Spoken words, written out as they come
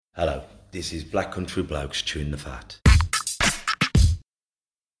Hello, this is Black Country Blokes chewing the fat.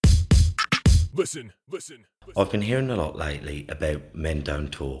 Listen. I've been hearing a lot lately about men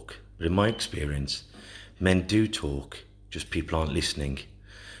don't talk, but in my experience, men do talk, just people aren't listening.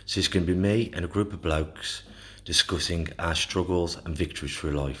 So it's going to be me and a group of blokes discussing our struggles and victories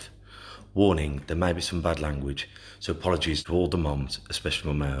through life. Warning, there may be some bad language, so apologies to all the moms,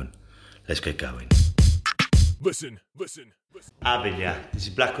 especially my own. Let's get going. Listen. This is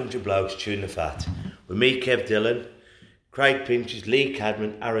Black Country Blokes chewing the fat. With me, Kev Dillon, Craig Pinches, Lee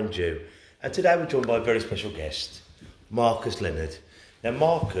Cadman, Aaron Dew. And today we're joined by a very special guest, Marcus Leonard. Now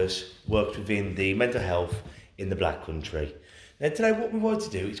Marcus works within the mental health in the Black Country. Now today what we want to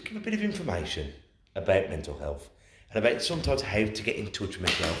do is give a bit of information about mental health and about sometimes how to get in touch with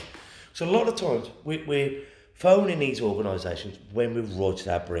mental health. So a lot of times we're phoning these organisations when we're right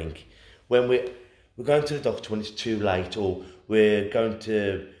at our brink, when we're going to the doctor when it's too late, or we're going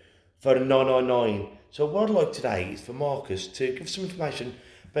to phone 999. So what I'd like today is for Marcus to give some information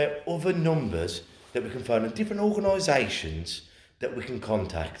about other numbers that we can phone and different organisations that we can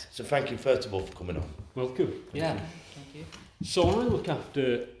contact. So thank you first of all for coming on. Welcome. Thank you. So I look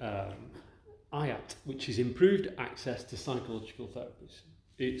after IAT, which is Improved Access to Psychological Therapies.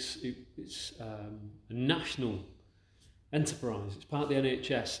 It's a national enterprise. It's part of the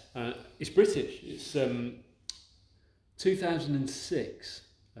NHS. It's British. It's 2006.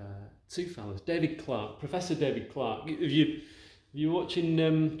 Two fellas, Professor David Clark. You're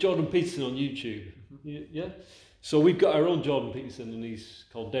watching Jordan Peterson on YouTube, yeah? So we've got our own Jordan Peterson, and he's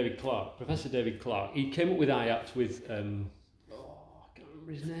called David Clark, Professor David Clark. He came up with IAT with, I can't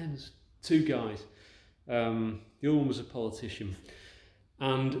remember his names, two guys. The other one was a politician.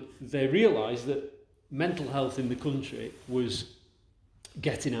 And they realised that mental health in the country was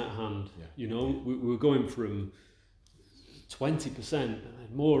getting out of hand. Yeah. You know, we were going from 20%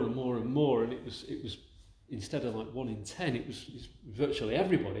 and more and more and more, and it was instead of like 1 in 10, it was virtually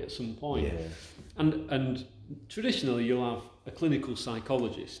everybody at some point. Yeah. And traditionally you'll have a clinical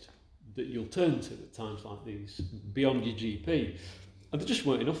psychologist that you'll turn to at times like these, beyond your GP, and there just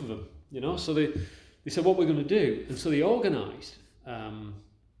weren't enough of them, you know. So they said, what we're going to do, and so they organised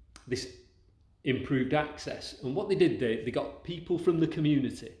this improved access. And what they did, they got people from the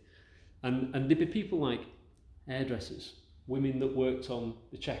community, and there'd be people like hairdressers, women that worked on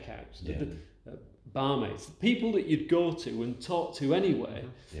the checkouts, barmaids, people that you'd go to and talk to anyway,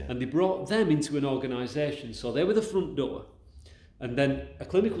 and they brought them into an organisation. So they were the front door, and then a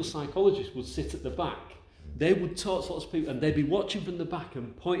clinical psychologist would sit at the back. They would talk to lots of people, and they'd be watching from the back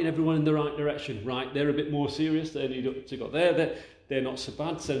and pointing everyone in the right direction. Right, they're a bit more serious, they need to go there, they're not so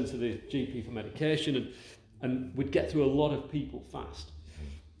bad, send them to the GP for medication, and we'd get through a lot of people fast.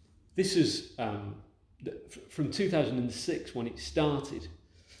 This is from 2006 when it started.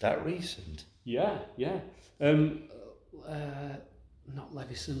 That recent? Yeah. Not the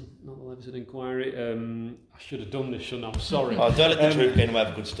Levison inquiry. I should have done this, shouldn't I? I'm sorry. Oh, don't let the truth get in the way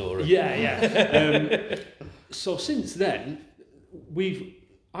of a good story. Yeah. So since then,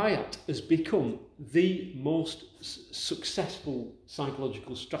 IAT has become the most successful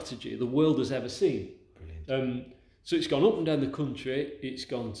psychological strategy the world has ever seen. Brilliant. So it's gone up and down the country. It's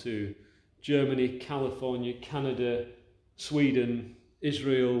gone to Germany, California, Canada, Sweden,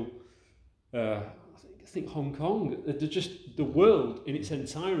 Israel, I think Hong Kong. They're just, the world in its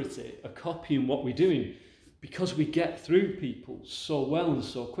entirety are copying what we're doing because we get through people so well and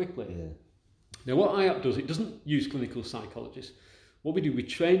so quickly. Yeah. Now what IAP does, it doesn't use clinical psychologists. What we do, we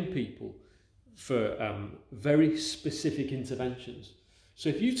train people for very specific interventions. So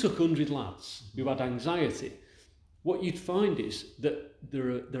if you took 100 lads who had anxiety, what you'd find is that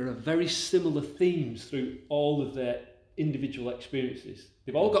there are very similar themes through all of their individual experiences.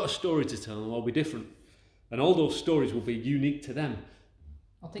 They've all got a story to tell and they'll all be different. And all those stories will be unique to them.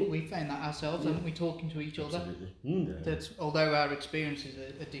 I think we found that ourselves, haven't we, talking to each other? That although our experiences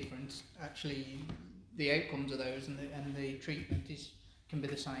are different, actually the outcomes of those and the treatment can be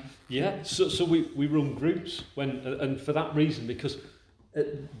the same. Yeah, so we run groups and for that reason, because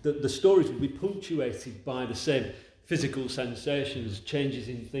the stories will be punctuated by the same physical sensations, changes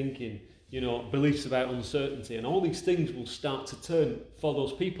in thinking, you know, beliefs about uncertainty, and all these things will start to turn for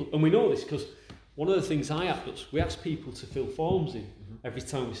those people. And we know this because one of the things IAP does, we ask people to fill forms in every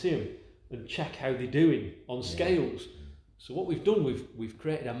time we see them and check how they're doing on scales. So what we've done, we've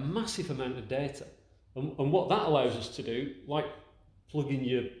created a massive amount of data, and what that allows us to do, like plugging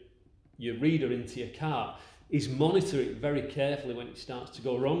your reader into your car, is monitor it very carefully when it starts to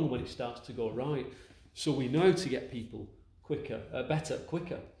go wrong, when it starts to go right. So we know to get people better,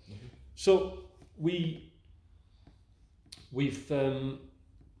 quicker. Mm-hmm. So we've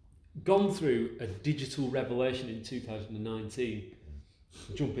gone through a digital revelation in 2019.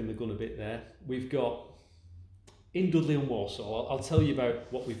 Jumping the gun a bit there. We've got, in Dudley and Walsall, I'll tell you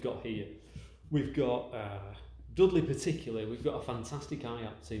about what we've got here. We've got, Dudley particularly, we've got a fantastic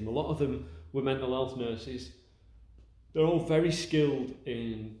IAP team. A lot of them were mental health nurses. They're all very skilled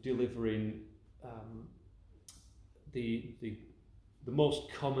in delivering the most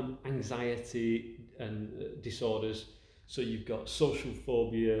common anxiety and disorders. So you've got social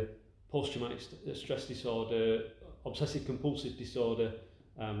phobia, post-traumatic stress disorder, obsessive compulsive disorder,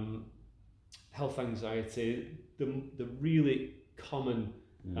 health anxiety, the really common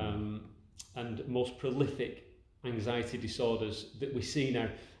and most prolific anxiety disorders that we see now,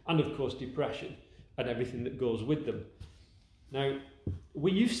 and of course depression and everything that goes with them. Now,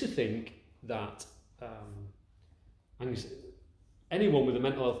 we used to think that anyone with a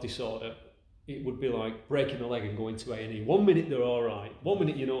mental health disorder, it would be like breaking a leg and going to A&E. 1 minute they're all right, 1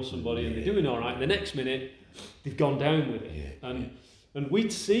 minute you know somebody and they're doing all right, and the next minute they've gone down with it. And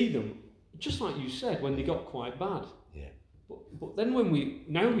we'd see them, just like you said, when they got quite bad. But then when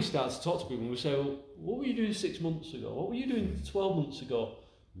we start to talk to people and we say, well, what were you doing 6 months ago? What were you doing 12 months ago?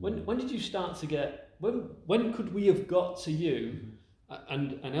 When did you start to get, when could we have got to you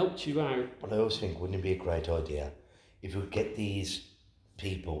and helped you out? Well, I always think, wouldn't it be a great idea if we could get these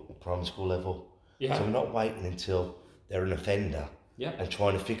people at primary school level? Yeah. So we're not waiting until they're an offender and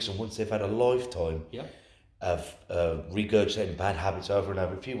trying to fix them once they've had a lifetime of regurgitating bad habits over and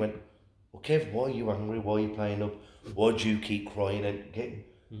over. If you went, well, Kev, why are you angry? Why are you playing up? Why do you keep crying and getting,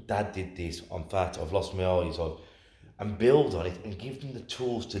 Dad did this, I'm fat, I've lost my eyes, and build on it and give them the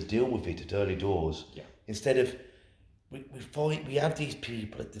tools to deal with it at early doors. Instead of, we have these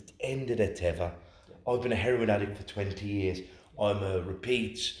people at the end of their tether. I've been a heroin addict for 20 years. I'm a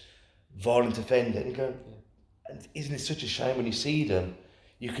repeat violent offender. And you go, and isn't it such a shame when you see them?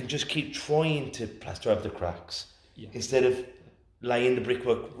 You can just keep trying to plaster over the cracks instead of laying the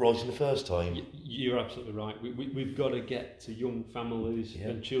brickwork right in the first time. You're absolutely right. We've got to get to young families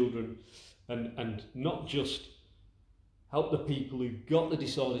and children and not just help the people who've got the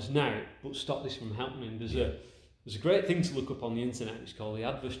disorders now, but stop this from happening. There's a great thing to look up on the internet. It's called the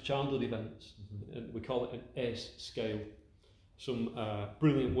Adverse Childhood Events, and we call it an ACE scale. Some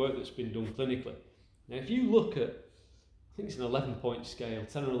brilliant work that's been done clinically. Now, if you look at, I think it's an 11-point scale,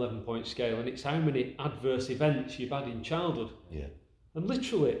 10 or 11-point scale, and it's how many adverse events you've had in childhood. And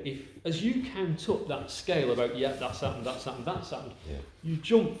literally, as you count up that scale about, that's happened, that's happened, that's happened, you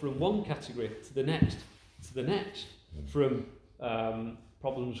jump from one category to the next, from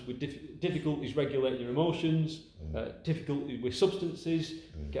problems with difficulties regulating your emotions, difficulty with substances,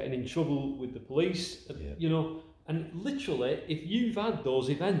 getting in trouble with the police, you know, and literally, if you've had those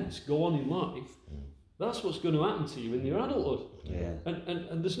events go on in life, that's what's going to happen to you in your adulthood.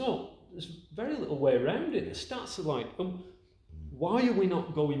 And there's very little way around it. The stats are like, why are we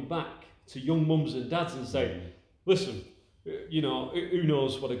not going back to young mums and dads and saying, listen, you know, who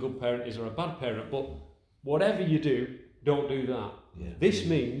knows what a good parent is or a bad parent, but whatever you do, don't do that. This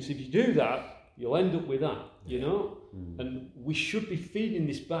means if you do that, you'll end up with that, you know? And we should be feeding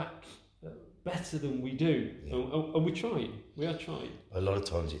this back better than we do. And we're trying. We are trying. A lot of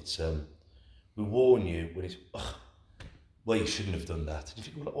times it's, we warn you when it's, well, you shouldn't have done that. And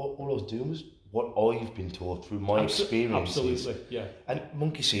you think, well, all I was doing was what I've been taught through my experiences. Absolutely, And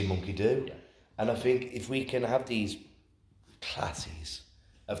monkey see, monkey do. And I think if we can have these classes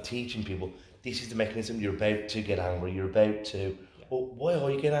of teaching people, this is the mechanism, you're about to get angry, you're about to, well, why are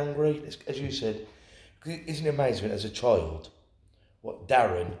you getting angry? As you said, isn't it amazing as a child, what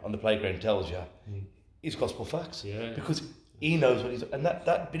Darren on the playground tells you is gospel facts? Because he knows what he's, and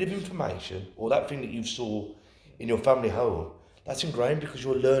that bit of information, or that thing that you saw in your family home, that's ingrained because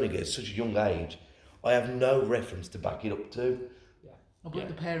you're learning it at such a young age. I have no reference to back it up to. But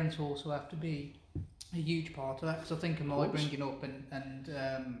the parents also have to be a huge part of that, because I think of my bringing up and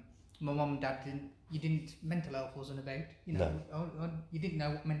my mum and dad mental health wasn't about, you know, you didn't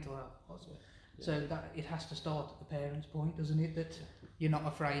know what mental health was. So that it has to start at the parents' point, doesn't it? That you're not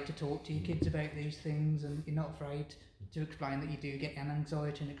afraid to talk to your kids about these things, and you're not afraid to explain that you do get an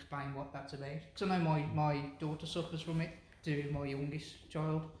anxiety and explain what that's about. Because I know my daughter suffers from it, to my youngest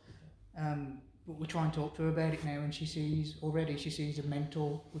child. But we try and talk to her about it now, and she sees a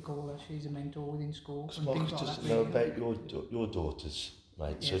mentor, we call her, she's a mentor within school. So Marcus doesn't know about your daughters,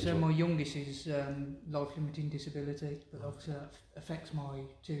 right? Yeah, so my youngest is life-limiting disability, but obviously that affects my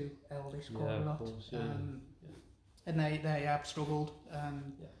two eldest quite a lot. Course, and they have struggled,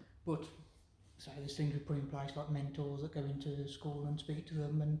 but so there's things we put in place like mentors that go into the school and speak to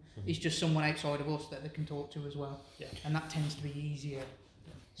them, and it's just someone outside of us that they can talk to as well, and that tends to be easier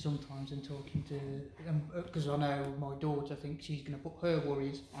sometimes and talking to, because I know my daughter thinks she's going to put her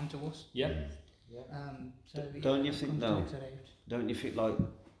worries onto us. Yeah. So Don't you think though? Don't you think like,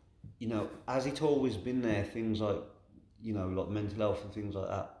 you know, has it always been there? Things like, you know, like mental health and things like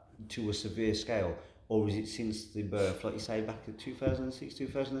that to a severe scale, or is it since the birth, like you say, back in 2006,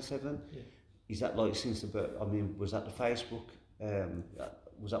 2007? Yeah. Is that like since the birth? I mean, was that the Facebook?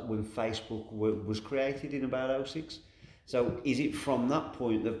 Was that when Facebook was created in about 06? So is it from that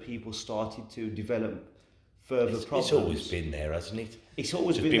point that people started to develop further problems? It's always been there, hasn't it? It's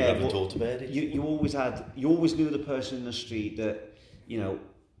always Just been people there. haven't talked about it. You always knew the person in the street that, you know,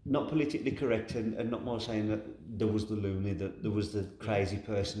 not politically correct and not more saying that there was the loony, that there was the crazy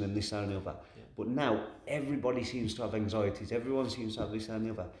person and this and the other. Yeah. But now everybody seems to have anxieties. Everyone seems to have this and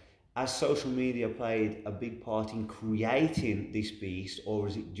the other. Has social media played a big part in creating this beast, or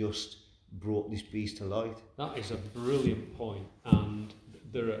has it just brought this beast to light? That is a brilliant point, and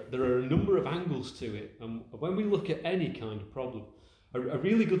there are a number of angles to it. And when we look at any kind of problem, a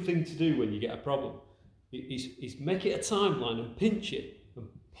really good thing to do when you get a problem is make it a timeline and pinch it and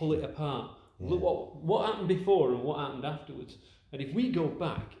pull it apart. Yeah. Look what happened before and what happened afterwards. And if we go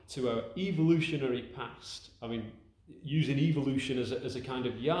back to our evolutionary past, I mean, using evolution as a kind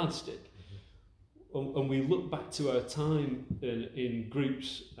of yardstick, and we look back to our time in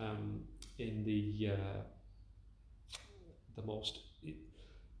groups in the most.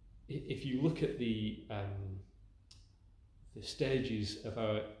 If you look at the stages of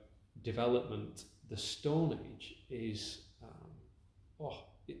our development, the Stone Age is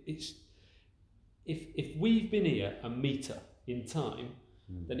it's if we've been here a metre in time,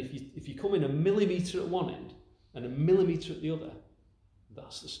 then if you come in a millimetre at one end and a millimetre at the other,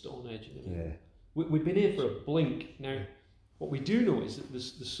 that's the Stone Age, isn't it? Yeah. We've been here for a blink. Now, what we do know is that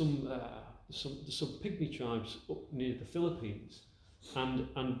there's some pygmy tribes up near the Philippines, and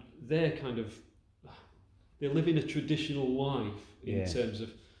they're they live in a traditional life in terms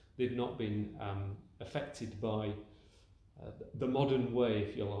of they've not been affected by the modern way,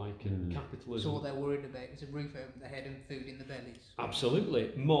 if you like, and capitalism. So what they're worried about is a roof over their head and food in the bellies.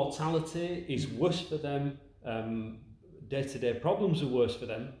 Absolutely. Mortality is worse for them. Day-to-day problems are worse for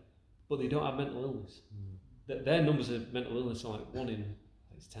them, but they don't have mental illness. Their numbers of mental illness are like 1 in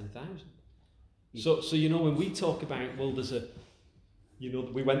 10,000. So you know, when we talk about, well, there's a, you know,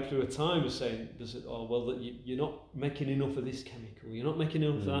 we went through a time of saying that you're not making enough of this chemical, you're not making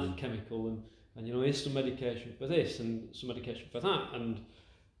enough of that chemical, and you know, here's some medication for this and some medication for that, and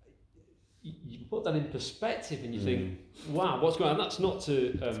you put that in perspective and you think, wow, what's going on? And that's not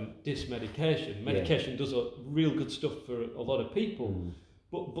to diss medication. Medication does a real good stuff for a lot of people,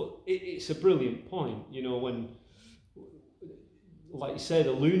 but it's a brilliant point, you know, when, like you say,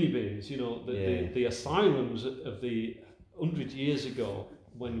 the loony bins, you know, the asylums of the 100 years ago,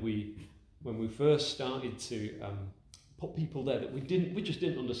 when we first started to put people there that we just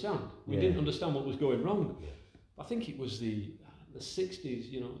didn't understand. We didn't understand what was going wrong. I think it was the 60s,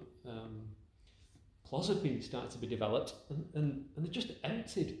 you know, clozapine started to be developed, and they just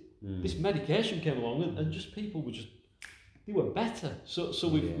emptied. This medication came along, and just people they were better. So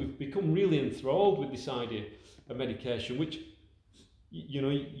we've become really enthralled with this idea of medication, which, you know,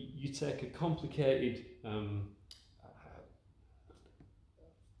 you take a complicated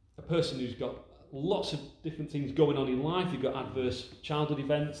a person who's got lots of different things going on in life. They've got adverse childhood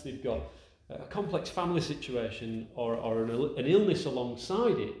events, they've got a complex family situation, or an illness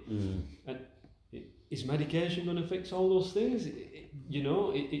alongside it. And is medication going to fix all those things?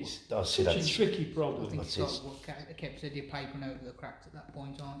 It's such a tricky problem. I think it's like what Kev said, you're papering over the cracks at that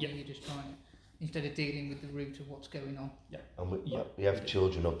point, aren't you? You're just trying, instead of dealing with the root of what's going on. Yeah. And we have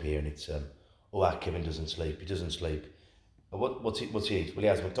children up here, and it's Kevin doesn't sleep. He doesn't sleep. What's he eat? Well, he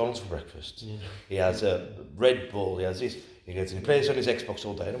has McDonald's for breakfast. Yeah. He has a Red Bull. He has this. He plays on his Xbox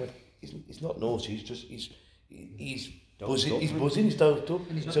all day. And I went, he's not naughty. He's buzzing. He's buzzing. He's doped up.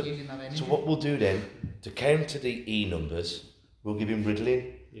 And he's not using that energy. So what we'll do then, to counter the E numbers, we'll give him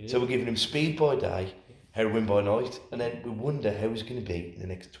Ritalin. Yeah. So we're giving him speed by day, heroin by night, and then we wonder how he's going to be in the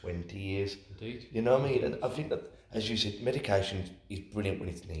next 20 years. Indeed. You know what I mean? And I think that, as you said, medication is brilliant when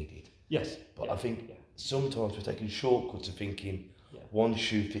it's needed. Yes. But I think sometimes we're taking shortcuts of thinking one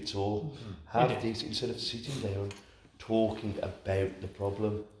shoe fits all. Have this instead of sitting down talking about the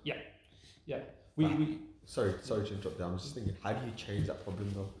problem. Yeah. Sorry to interrupt there. I'm just thinking, how do you change that problem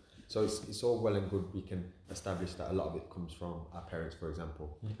though? So it's all well and good, we can establish that a lot of it comes from our parents, for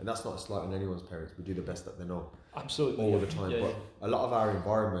example. And that's not a slight on anyone's parents. We do the best that they know. Absolutely. All the time. But a lot of our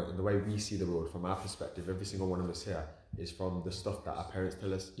environment and the way we see the world from our perspective, every single one of us here, is from the stuff that our parents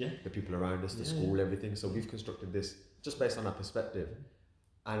tell us, the people around us, the school, everything. So we've constructed this just based on our perspective.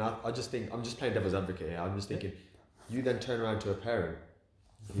 And I just think, I'm just playing devil's advocate here. I'm just thinking, you then turn around to a parent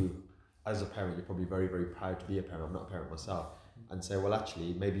who, as a parent, you're probably very, very proud to be a parent. I'm not a parent myself. And say, well,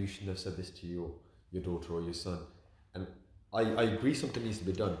 actually, maybe you shouldn't have said this to your daughter or your son. And I agree something needs to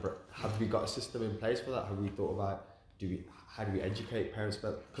be done, but have we got a system in place for that? Have we thought about, how do we educate parents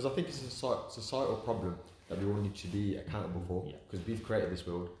about, because I think it's a societal problem that we all need to be accountable for, because we've created this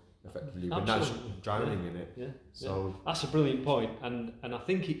world effectively. We're now drowning in it. Yeah. So that's a brilliant point, and I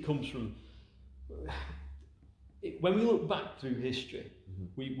think it comes from when we look back through history.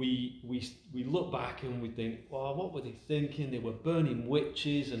 We look back and we think, well, what were they thinking? They were burning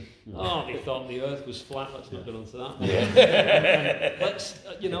witches, and they thought the earth was flat. Let's not get onto that. And let's,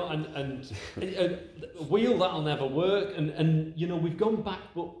 a wheel that'll never work. And we've gone back,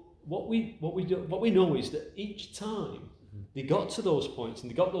 but what we know is that each time they got to those points and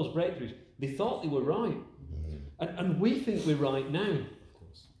they got those breakthroughs, they thought they were right, and we think we're right now.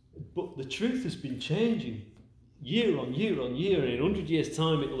 But the truth has been changing. Year on year on year, and in 100 years'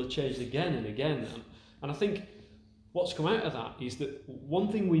 time it will have changed again and again. And I think what's come out of that is that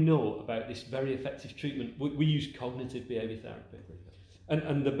one thing we know about this very effective treatment, we use cognitive behaviour therapy.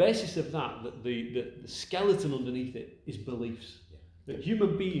 And the basis of that the skeleton underneath it is beliefs. That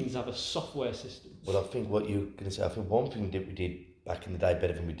human beings have a software system. Well, I think what you're going to say, I think one thing that we did back in the day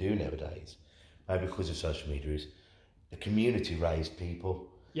better than we do nowadays, maybe because of social media, is the community raised people.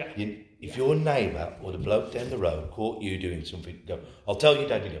 Yeah. If your neighbour or the bloke down the road caught you doing something, go, I'll tell you,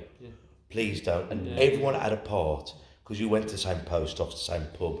 Dad, please don't. And everyone had a part, because you went to the same post office, the same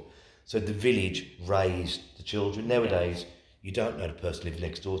pub. So the village raised the children. Nowadays, you don't know the person lives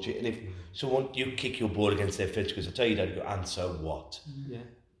next door to you. And if someone, you kick your ball against their fence because I tell you, Dad, you go, and so what? Yeah.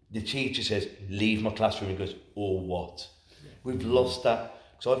 The teacher says, leave my classroom, and goes, or what? We've lost that.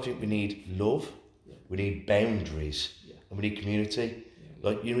 So I think we need love, we need boundaries, and we need community.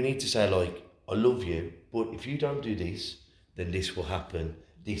 Like, you need to say, like, I love you, but if you don't do this, then this will happen.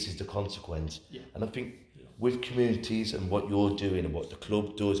 This is the consequence. Yeah. And I think with communities and what you're doing and what the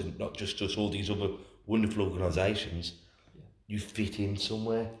club does, and not just us, all these other wonderful organisations, you fit in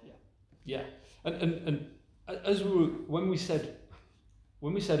somewhere. Yeah. And as when we said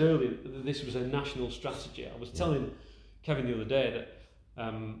earlier that this was a national strategy, I was telling Kevin the other day that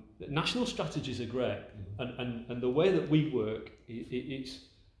national strategies are great, and the way that we work, it's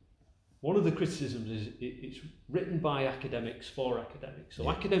one of the criticisms is it's written by academics for academics. So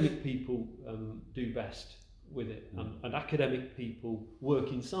academic people do best with it, and academic people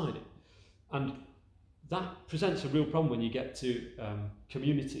work inside it, and that presents a real problem when you get to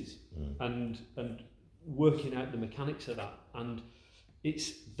communities and working out the mechanics of that. And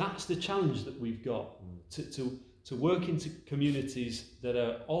that's the challenge that we've got to work into communities that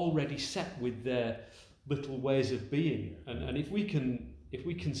are already set with their little ways of being, and if we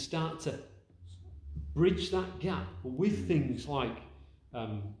can start to bridge that gap with things like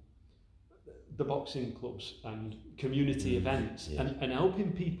the boxing clubs and community events and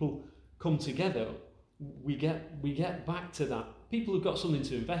helping people come together, we get back to that. People have got something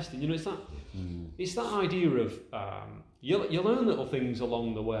to invest in. It's that idea of you learn little things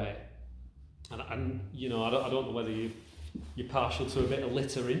along the way. And I don't know whether you're partial to a bit of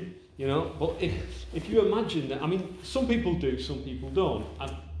littering, but if you imagine that, I mean, some people do, some people don't.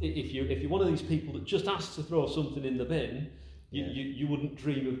 And if you're one of these people that just asks to throw something in the bin, you wouldn't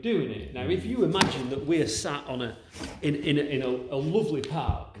dream of doing it. Now, if you imagine that we're sat in a lovely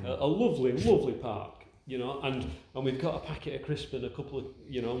park, a lovely park, and we've got a packet of crisps and a couple of,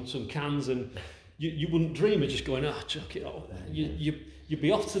 and some cans, and you wouldn't dream of just going, chuck it all. You'd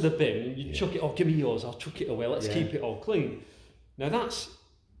be off to the bin and you'd chuck it, give me yours, I'll chuck it away, let's keep it all clean. Now that's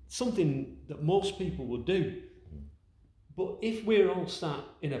something that most people would do. But if we're all sat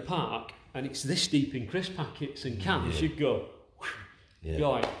in a park and it's this deep in crisp packets and cans, you'd go, and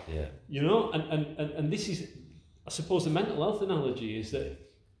this is, I suppose the mental health analogy is that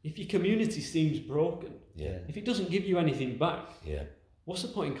if your community seems broken, if it doesn't give you anything back, what's the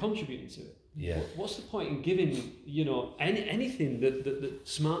point in contributing to it? What's the point in giving, anything that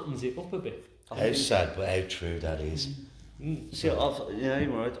smartens it up a bit? How sad, but how true that is. See,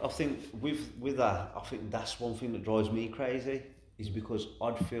 I think with that, I think that's one thing that drives me crazy, is because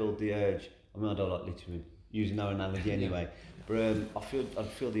I'd feel the urge. I mean, I don't like literally using that analogy anyway, but I'd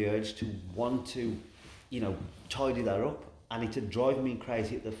feel the urge to want to, tidy that up, and it'd drive me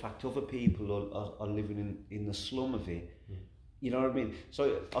crazy at the fact other people are living in the slum of it. You know what I mean?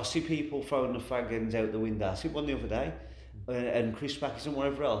 So I see people throwing the fag ends out the window. I see one the other day, and crisp packets and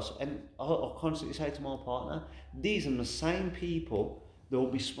whatever else, and I constantly say to my partner, these are the same people that will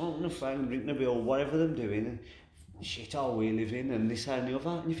be smoking a fag, drinking a beer, or whatever they're doing, shithole we live in and this and the other.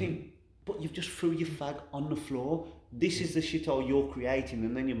 And you think, but you've just threw your fag on the floor. This is the shithole you're creating,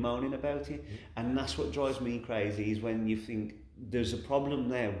 and then you're moaning about it. And that's what drives me crazy, is when you think there's a problem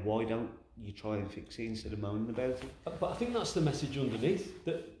there, why don't you try and fix it instead of moaning about it? But I think that's the message underneath,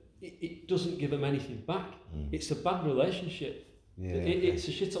 that it doesn't give them anything back. It's a bad relationship. Yeah, it's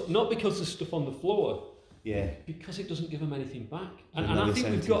a shithole, not because there's stuff on the floor, because it doesn't give them anything back. And I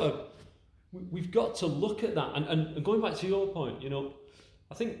think we've got to look at that. And going back to your point, you know,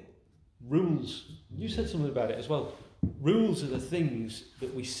 I think rules, you said something about it as well. Rules are the things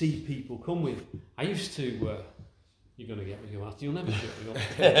that we see people come with. I used to, you're going to get me out, you'll never shut me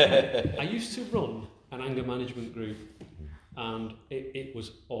up. I used to run an anger management group, and it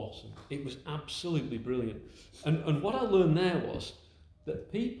was awesome. It was absolutely brilliant. And what I learned there was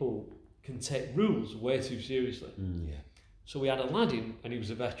that people can take rules way too seriously. So we had a lad in, and he was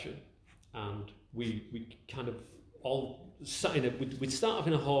a veteran, and we kind of all sat in we'd start off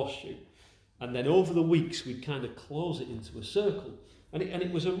in a horseshoe, and then over the weeks we'd kind of close it into a circle, and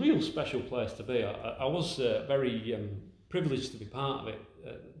it was a real special place to be. I was very privileged to be part of it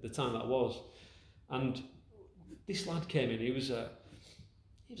at the time that I was. And this lad came in. He was a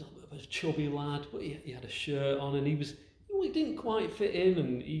bit of a chubby lad, but he had a shirt on, and he didn't quite fit in,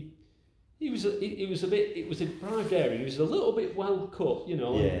 and it was a deprived area. He was a little bit well cut, you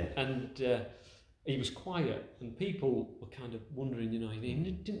know, and he was quiet, and people were kind of wondering, you know, he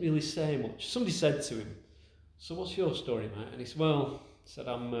didn't really say much. Somebody said to him, "So what's your story, mate?" And he said, "Well," said,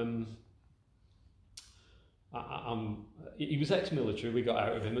 he was ex-military. We got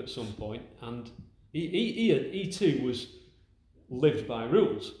out of him at some point, and he too lived by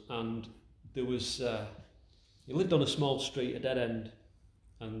rules. And there was he lived on a small street, a dead end,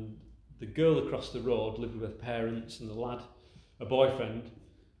 and the girl across the road lived with her parents, and the lad, a boyfriend,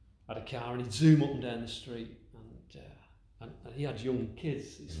 had a car, and he'd zoom up and down the street, and he had young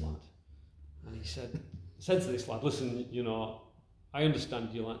kids, this lad, and he said to this lad, "Listen, you know, I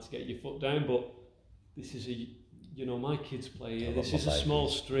understand you like to get your foot down, but this is my kids play here. This is a small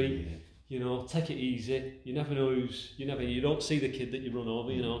street. You know, take it easy. You never know you don't see the kid that you run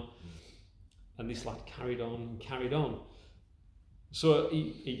over, you know." And this lad carried on. So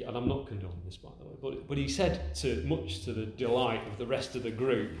he and I'm not condoning this, by the way, but he said, much to the delight of the rest of the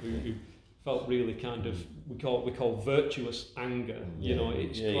group, who felt really kind of, we call virtuous anger. You know,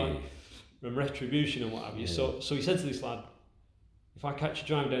 it's quite from retribution and what have you. So he said to this lad, "If I catch you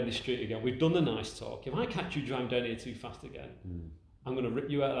driving down this street again, we've done the nice talk. If I catch you driving down here too fast again, I'm going to rip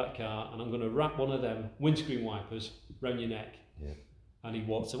you out of that car, and I'm going to wrap one of them windscreen wipers round your neck." And he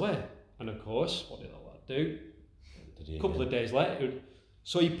walked away. And of course, what did that lad do? A couple of days later,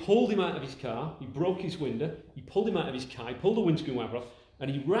 so he pulled him out of his car, he broke his window, he pulled him out of his car, he pulled the windscreen wiper off,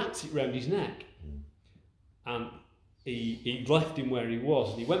 and he wrapped it round his neck. And he left him where he was,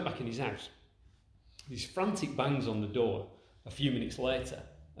 and he went back in his house. These frantic bangs on the door a few minutes later,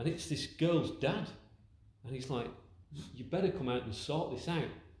 and it's this girl's dad. And he's like, "You better come out and sort this out.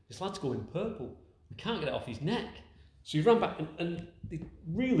 This lad's going purple. We can't get it off his neck." So he ran back, and they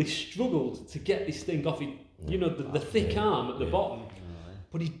really struggled to get this thing off his, you know, the thick arm at the bottom.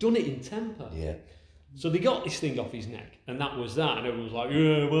 But he'd done it in temper. So they got this thing off his neck, and that was that. And everyone was like,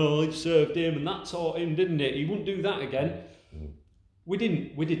 "Yeah, well, it served him, and that taught him, didn't it? He wouldn't do that again." We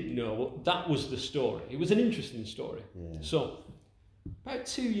didn't know. That was the story. It was an interesting story. So about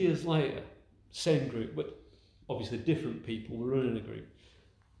 2 years later, same group, but obviously different people were running a group.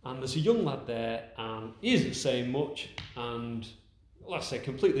 And there's a young lad there, and he isn't saying much, and like I say,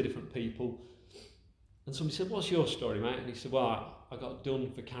 completely different people. And somebody said, "What's your story, mate?" And he said, "Well, I got done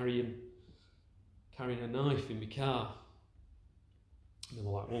for carrying a knife in my car." And they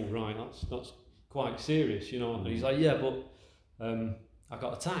were like, "Oh, right, that's quite serious, you know." And he's like, "Yeah, but I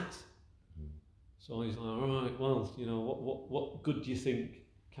got attacked." So he's like, "All right, well, you know, what good do you think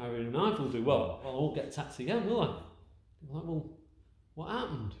carrying a knife will do?" "Well, I won't get attacked again, will I?" They're like, "Well, what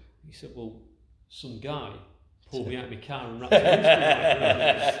happened?" He said, "Well, some guy pulled me out of my car and wrapped it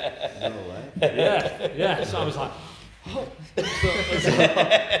in." No way. Yeah. So I was like, "Oh."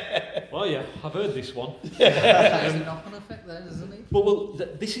 Well, yeah, I've heard this one. There's a knock-on effect there, isn't it? Well,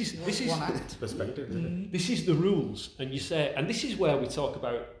 this is One act. Perspective, isn't it? This is the rules, and you say, and this is where we talk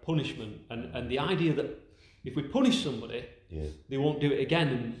about punishment and the idea that if we punish somebody, they won't do it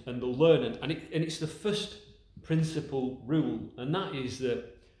again, and they'll learn. And it's the first principle rule, and that is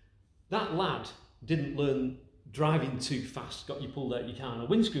that lad didn't learn driving too fast, got you pulled out of your car and a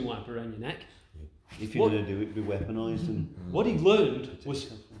windscreen wiper around your neck. If you're going to do it, be weaponised. And what he learned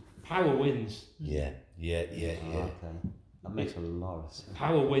was power wins. Yeah. Okay. That makes a lot of sense.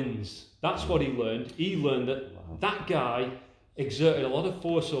 Power wins. That's what he learned. He learned that that guy exerted a lot of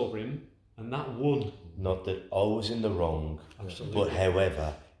force over him, and that won. Not that I was in the wrong, Absolutely. but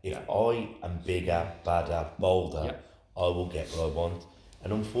however, if I am bigger, badder, bolder, I will get what I want.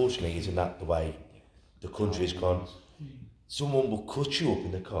 And unfortunately, isn't that the way the country's gone? Someone will cut you up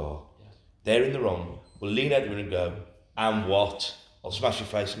in the car, they're in the wrong, will lean out the window and go, and what? I'll smash your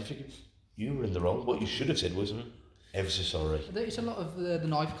face. And you think, you were in the wrong. What you should have said was, ever so sorry. It's a lot of the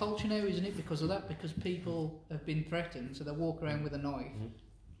knife culture now, isn't it? Because of that, because people have been threatened, so they walk around with a knife.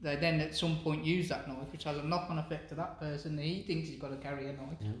 They then at some point use that knife, which has a knock-on effect to that person. He thinks he's got to carry a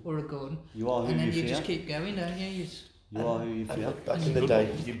knife or a gun, You are who and then you you fear. just keep going, don't you? You are who you And fear. look, back in the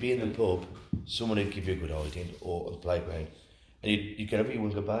day, you'd be in the pub, someone would give you a good hiding, or on the playground, and you get over, you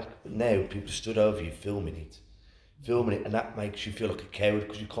wouldn't go back. But now people stood over you filming it, and that makes you feel like a coward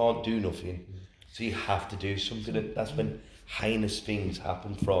because you can't do nothing, so you have to do something. And that's when heinous things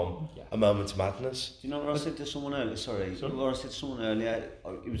happen from a moment's madness. Do you know what I said to someone earlier? Sorry. What I said to someone earlier,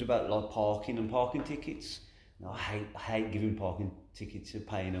 it was about like parking and parking tickets. No, I hate giving parking tickets and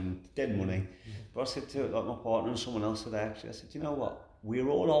paying them dead money. But I said to like my partner and someone else today, actually, I said, you know what? We're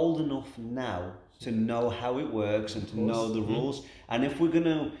all old enough now to know how it works and to know the rules. And if we're going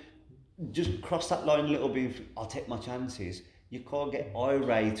to just cross that line a little bit, I'll take my chances. You can't get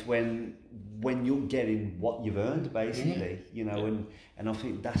irate when you're getting what you've earned, basically, you know. And I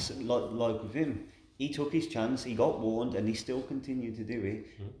think that's like with him. He took his chance, he got warned, and he still continued to do it,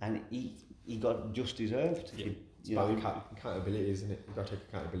 and he got just deserved. It's about accountability, isn't it? You've got to take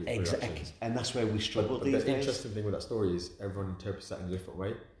accountability for your Exactly, actions. and that's where we struggle But these the days. interesting thing with that story is everyone interprets that in a different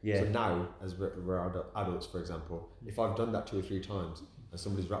way. Yeah. So now, as we're adults, for example, if I've done that 2 or 3 times and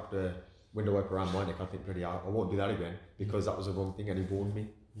somebody's wrapped a window wiper around my neck, I think, bloody hell, I won't do that again because that was the wrong thing and he warned me.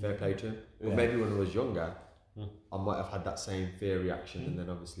 Fair play to him. But maybe when I was younger, I might have had that same fear reaction and then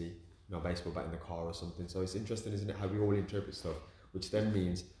obviously, you know, baseball bat in the car or something. So it's interesting, isn't it, how we all interpret stuff, which then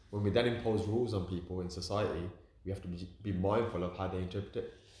means when we then impose rules on people in society, we have to be mindful of how they interpret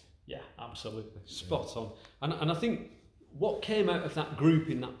it. Yeah, absolutely. Spot on. And I think what came out of that group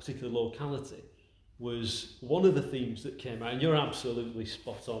in that particular locality was one of the themes that came out, and you're absolutely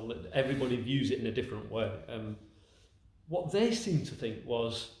spot on, that everybody views it in a different way. What they seemed to think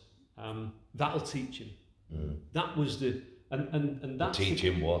was, that'll teach him. That was the... And that's Teach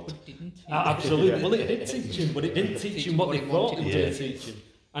him what? But it didn't. Absolutely. Well, it did teach him, but it didn't teach him what they thought it was going Yeah. to teach him.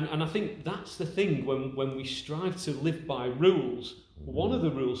 And I think that's the thing when we strive to live by rules. One of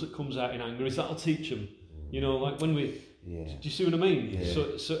the rules that comes out in anger is that'll teach them. You know, like when we. Yeah. Do you see what I mean?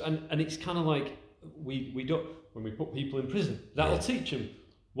 Yeah. So and it's kind of like we don't when we put people in prison. That'll teach them.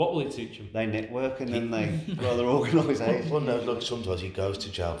 What will it teach them? They network and then they rather organised. Well, no, look, sometimes he goes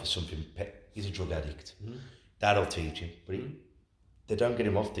to jail for something. He's a drug addict. That'll teach him, but they don't get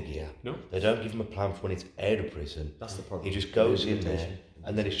him off the gear. No. They don't give him a plan for when he's out of prison. That's the problem. He just goes in there, Rehabilitation.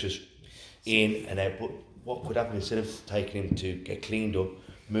 and then it's just in and out. But what could happen instead of taking him to get cleaned up,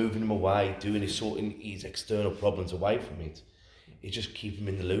 moving him away, sorting his external problems away from it, is just keep him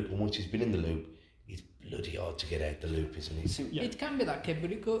in the loop. And once he's been in the loop, it's bloody hard to get out the loop, isn't it? Yeah. It can be that kid,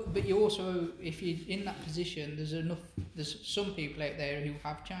 but you also, if you're in that position, there's some people out there who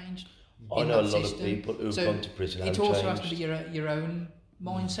have changed. I in know a that lot system. of people who've So gone to prison It and also changed. has to be your own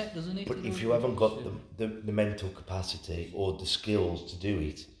mindset, doesn't it? But if you haven't got the mental capacity or the skills to do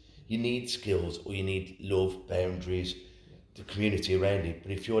it, you need skills or you need love, boundaries, the community around it.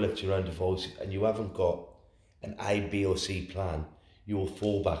 But if you're left to your own devices and you haven't got an A, B or C plan, you will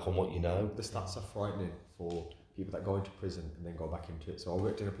fall back on what you know. The stats are frightening for people that go into prison and then go back into it. So I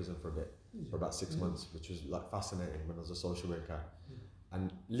worked in a prison for a bit, for about 6 months, which was like fascinating when I was a social worker. And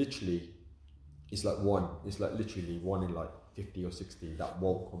literally, it's literally one in like 50 or 60 that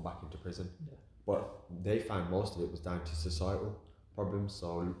won't come back into prison. But they found most of it was down to societal problems,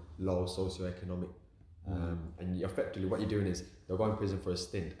 so low socioeconomic. And effectively what you're doing is they'll go in prison for a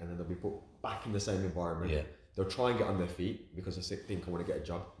stint and then they'll be put back in the same environment. Yeah. They'll try and get on their feet because they think I want to get a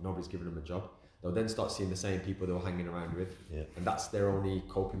job. Nobody's giving them a job. They'll then start seeing the same people they were hanging around with. Yeah. And that's their only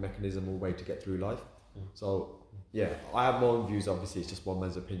coping mechanism or way to get through life. So, yeah, I have my own views, obviously, it's just one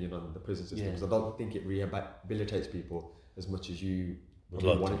man's opinion on the prison system, because I don't think it rehabilitates people as much as you Would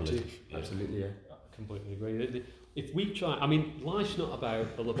probably like want to it to. believe, yeah. Absolutely, yeah. I completely agree. If we try, I mean, life's not about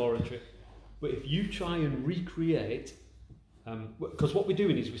a laboratory, but if you try and recreate, because what we're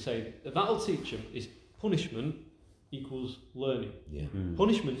doing is we say that'll teach them is punishment equals learning. Yeah.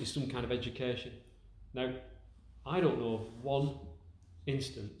 Punishment is some kind of education. Now, I don't know of one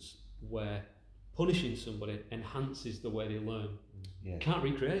instance where punishing somebody enhances the way they learn. Yeah. Can't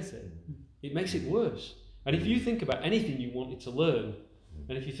recreate it. It makes it worse. And if you think about anything you wanted to learn,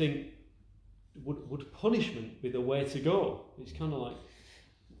 and if you think, would punishment be the way to go? It's kind of like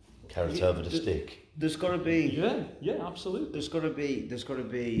Carrot over the stick. There's got to be. Yeah, absolutely. There's got to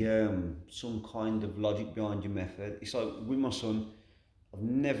be some kind of logic behind your method. It's like with my son, I've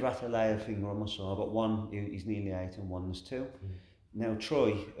never had to lay a finger on my son. I've got one, he's nearly 8, and one is 2. Now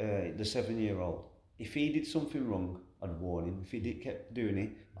Troy, the 7-year-old, if he did something wrong, I'd warn him. If he kept doing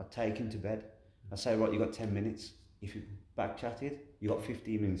it, I'd take him to bed. I'd say, right, you got 10 minutes. If you back chatted, you got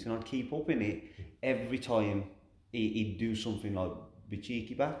 15 minutes, and I'd keep up in it every time he'd do something like be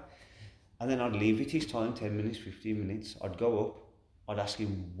cheeky back. And then I'd leave it his time, 10 minutes, 15 minutes. I'd go up, I'd ask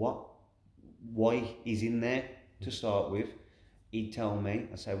him why he's in there to start with. He'd tell me,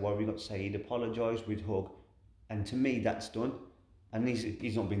 I'd say, what have we got to say? He'd apologise, we'd hug. And to me, that's done. And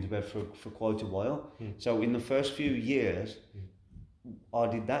he's not been to bed for quite a while. So in the first few years, I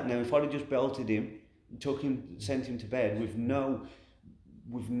did that. Now, if I'd have just belted him, sent him to bed with no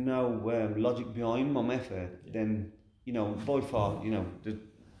logic behind my method, then, by far, the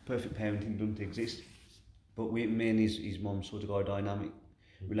perfect parenting doesn't exist. But me and his mum sort of got a dynamic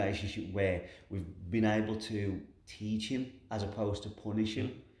relationship where we've been able to teach him as opposed to punish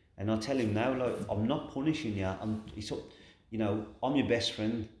him. And I tell him now, like, I'm not punishing you. I'm your best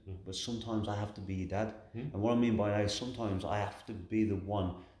friend, but sometimes I have to be your dad. And what I mean by that is sometimes I have to be the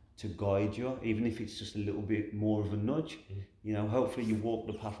one to guide you, even if it's just a little bit more of a nudge. Hopefully you walk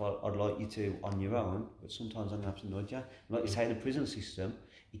the path I'd like you to on your own, but sometimes I'm going to have to nudge you. Like you say, the prison system,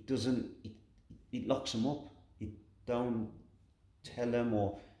 it locks them up. It don't tell them,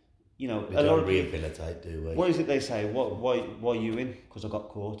 or, We don't rehabilitate, do we? What is it they say? Why are you in? Because I got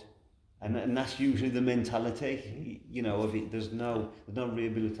caught. And that's usually the mentality, of it. There's no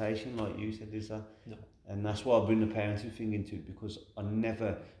rehabilitation, like you said, is there? No. And that's why I bring the parenting thing into it, because I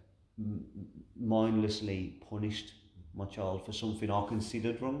never mindlessly punished my child for something I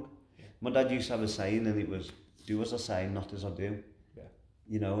considered wrong. Yeah. My dad used to have a saying, and it was, do as I say, not as I do.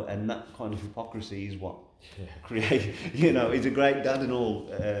 Yeah. And that kind of hypocrisy is what create, he's a great dad and all,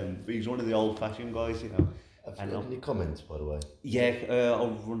 but he's one of the old-fashioned guys, Have you had any comments, by the way? Yeah,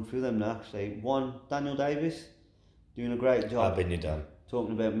 I'll run through them now, actually. One, Daniel Davis, doing a great job. I've been you done.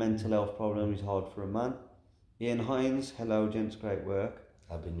 Talking about mental health problems is hard for a man. Ian Hines, hello gents, great work.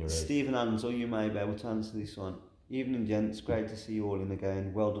 I've been your age. Stephen Ansell, you may be able to answer this one. Evening gents, great to see you all in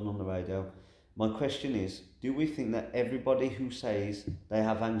again. Well done on the radio. My question is, do we think that everybody who says they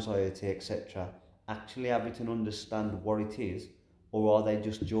have anxiety, etc., actually have it and understand what it is, or are they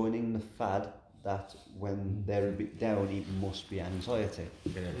just joining the fad that when they're a bit down, it must be anxiety?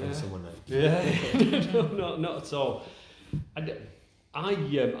 Someone No, not at all.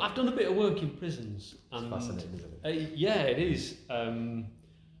 I've done a bit of work in prisons. And, it's fascinating, isn't it? Yeah, it is.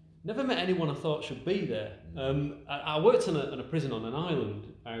 Never met anyone I thought should be there. I worked in a prison on an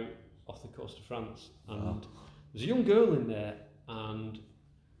island out off the coast of France, and there's a young girl in there, and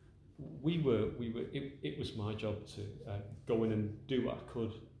it was my job to go in and do what I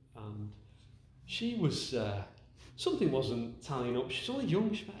could, and she was, something wasn't tallying up. She's only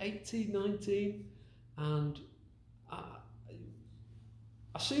young, she's about 18, 19, and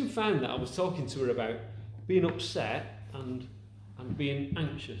I soon found that I was talking to her about being upset and being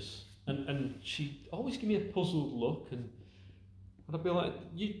anxious, and she'd always give me a puzzled look, and I'd be like,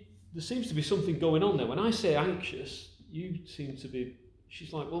 there seems to be something going on there. When I say anxious, you seem to be...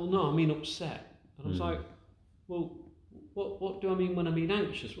 She's like, well, no, I mean upset. And I was like, well, what do I mean when I mean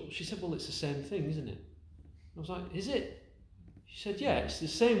anxious? Well, she said, well, it's the same thing, isn't it? I was like, is it? She said, yeah, it's the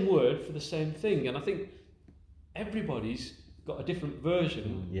same word for the same thing. And I think everybody's got a different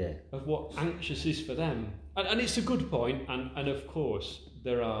version of what anxious is for them. And it's a good point. And of course,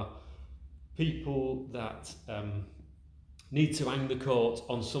 there are people that need to hang the coat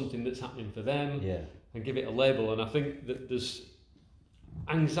on something that's happening for them and give it a label. And I think that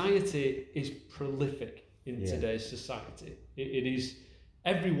anxiety is prolific in today's society. It is,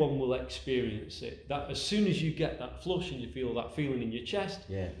 everyone will experience it. That as soon as you get that flush and you feel that feeling in your chest,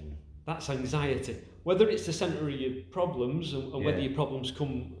 that's anxiety. Whether it's the centre of your problems and whether your problems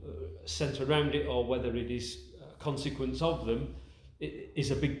come centre around it, or whether it is a consequence of them, it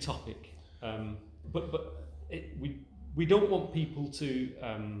is a big topic. We don't want people to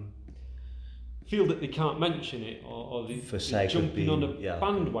feel that they can't mention it, or they're jumping on a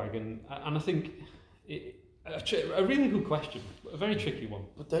bandwagon. And I think a really good question, a very tricky one.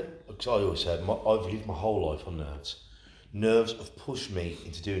 But then, because I always said, I've lived my whole life on nerves. Nerves have pushed me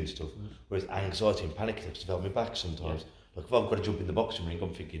into doing stuff, whereas anxiety and panic attacks have held me back sometimes. Like if I've got to jump in the boxing ring,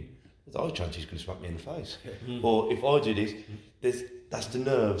 I'm thinking, there's a high chance he's going to smack me in the face. Or if I do this, that's the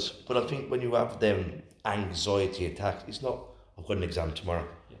nerves. But I think when you have them anxiety attacks, it's not, I've got an exam tomorrow,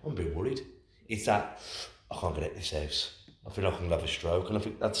 I'm a bit worried. It's that, I can't get out of this house. I feel like I'm going to have a stroke. And I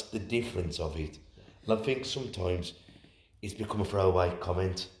think that's the difference of it. And I think sometimes it's become a throwaway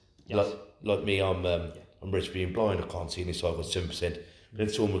comment. Yes. Like me, I'm rich being blind, I can't see this, so I've got 7%. But then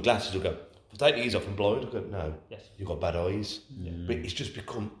someone with glasses will go, if I take these off, I'm blind. I go, no, you've got bad eyes. But it's just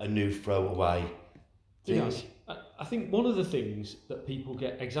become a new throwaway thing. Yes. I think one of the things that people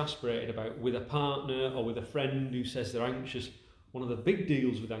get exasperated about with a partner or with a friend who says they're anxious, one of the big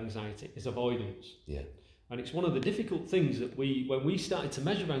deals with anxiety is avoidance. Yeah. And it's one of the difficult things that when we started to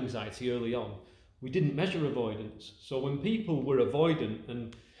measure anxiety early on, we didn't measure avoidance. So when people were avoidant,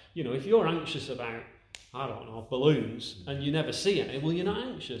 and if you're anxious about, I don't know, balloons, and you never see it, well, you're not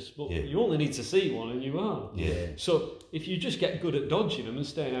anxious, but you only need to see one and you are. Yeah. So if you just get good at dodging them and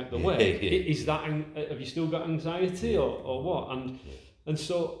staying out the way, is that, have you still got anxiety or what? And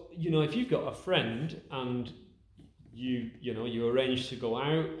so, if you've got a friend and you arrange to go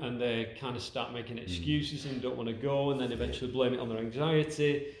out and they kind of start making excuses and don't want to go, and then eventually blame it on their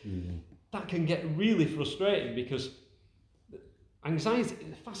anxiety, that can get really frustrating, because anxiety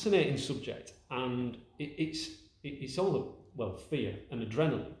is a fascinating subject, and it's all fear and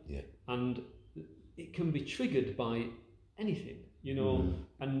adrenaline, and it can be triggered by anything,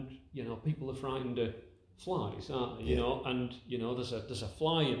 and people are frightened of flies, aren't they? And there's a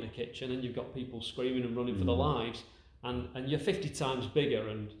fly in the kitchen, and you've got people screaming and running for their lives, and you're 50 times bigger,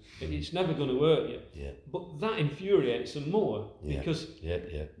 and it's never going to hurt you. Yeah. But that infuriates them more, because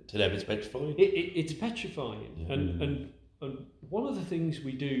to them it's petrifying. It's petrifying, and one of the things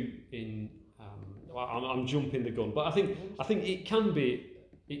we do in I'm jumping the gun, but I think it can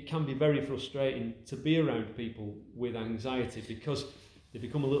be very frustrating to be around people with anxiety, because they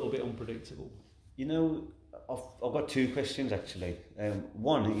become a little bit unpredictable. I've got two questions actually.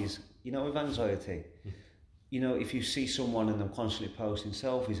 One is, with anxiety, if you see someone and they're constantly posting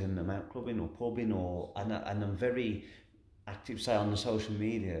selfies and them out clubbing or pubbing and I'm very active, say, on the social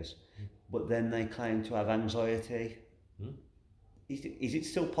medias, but then they claim to have anxiety. Is it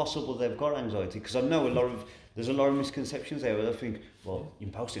still possible they've got anxiety? Because I know there's a lot of misconceptions there where they think, well, you're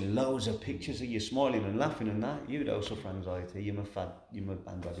posting loads of pictures of you smiling and laughing and that, you don't suffer anxiety, you're a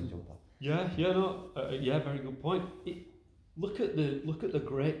bandwagon jumper. Very good point. Look at the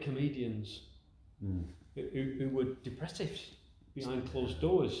great comedians who were depressive behind closed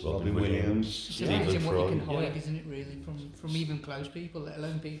doors. Robin Williams, It's amazing what you can hide, isn't it, really, from even close people, let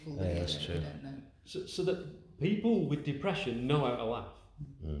alone people that you don't know. So that people with depression know how to laugh,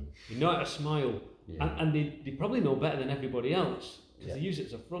 they know how to smile, and they probably know better than everybody else, because they use it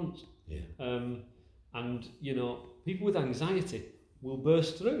as a front. And people with anxiety will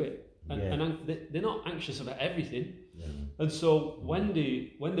burst through it, and they're not anxious about everything. And so when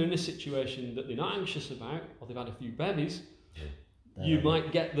they're in a situation that they're not anxious about, or they've had a few bevies, you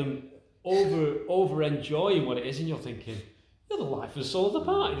might get them over enjoying what it is, and you're thinking, you're the life and soul of the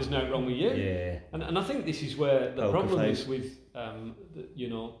party, there's no wrong with you. And I think this is where the problem is with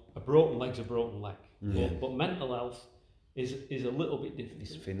a broken leg's a broken leg, but mental health is a little bit different.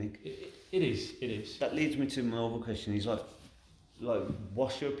 It's finnick. It is. That leads me to my other question. Is like,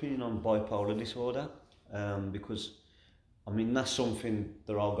 what's your opinion on bipolar disorder? Because that's something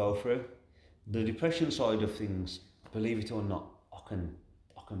that I'll go through. The depression side of things, believe it or not, I can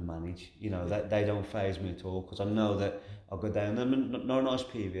manage. They don't faze me at all, because I know that I'll go down. Not a nice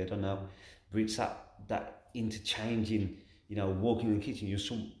period, I know, but it's that interchanging. Walking in the kitchen,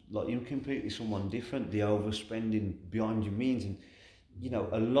 you're completely someone different. The overspending beyond your means, and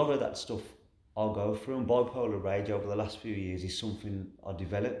a lot of that stuff I'll go through. And bipolar rage over the last few years is something I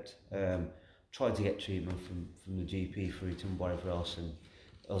developed. Tried to get treatment from the GP for it and whatever else, and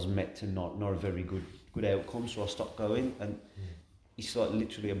I was met to not a very good outcome, so I stopped going. And it's like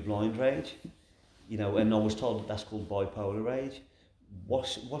literally a blind rage, and I was told that's called bipolar rage.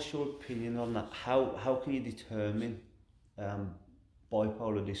 What's your opinion on that? How can you determine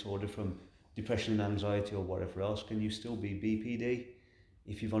bipolar disorder from depression and anxiety or whatever else? Can you still be BPD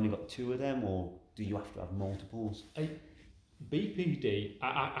if you've only got two of them, or do you have to have multiples? BPD,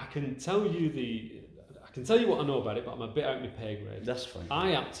 I can tell you what I know about it, but I'm a bit out of my pay grade. That's fine.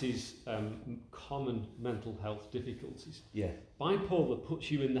 IAPT is common mental health difficulties. Bipolar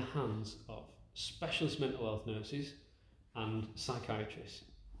puts you in the hands of specialist mental health nurses and psychiatrists.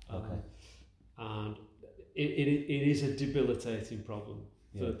 And it is a debilitating problem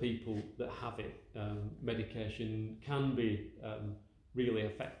for the people that have it. Medication can be really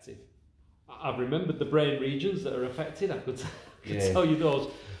effective. I've remembered the brain regions that are affected. I could tell you those.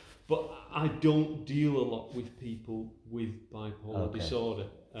 But I don't deal a lot with people with bipolar disorder.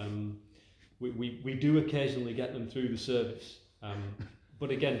 We do occasionally get them through the service.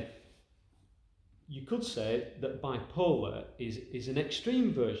 But again, you could say that bipolar is an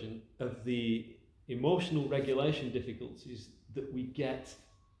extreme version of the emotional regulation difficulties that we get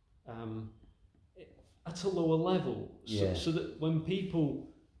at a lower level. So that when people,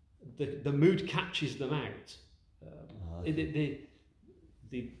 the mood catches them out, it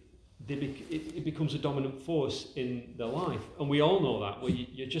becomes a dominant force in their life. And we all know that, where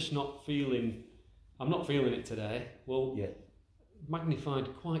you're just not feeling, I'm not feeling it today. Well,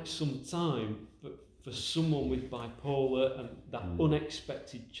 magnified quite some time, but for someone with bipolar and that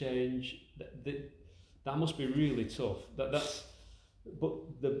unexpected change, that must be really tough. But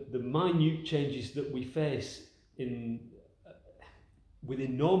the minute changes that we face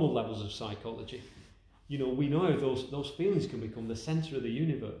within normal levels of psychology, we know how those feelings can become the centre of the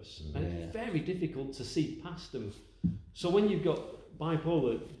universe, and it's very difficult to see past them. So when you've got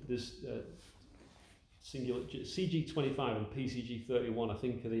bipolar, there's singular CG25 and PCG31, I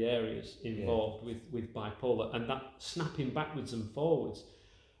think, are the areas involved with bipolar, and that snapping backwards and forwards,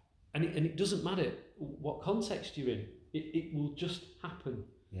 and it doesn't matter what context you're in, it will just happen,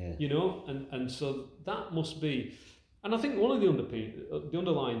 and so that must be. And I think one of the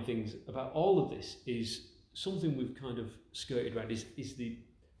underlying things about all of this is something we've kind of skirted around is the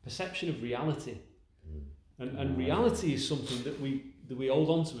perception of reality, and reality is something that we hold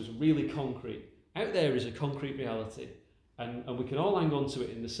on to as really concrete. Out there is a concrete reality, and we can all hang on to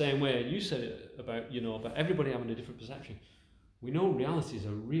it in the same way. And you said it about everybody having a different perception. We know reality is a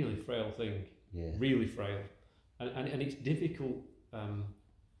really frail thing, really frail, and it's difficult.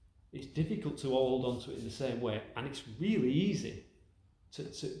 It's difficult to hold on to it in the same way, and it's really easy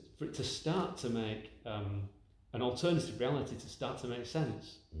for it to start to make an alternative reality to start to make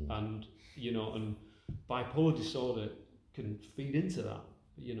sense, and and bipolar disorder can feed into that,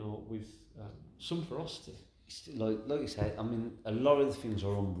 with some ferocity. It's like you say, I mean, a lot of the things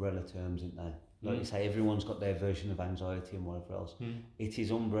are umbrella terms, aren't they? Like you say, everyone's got their version of anxiety and whatever else. It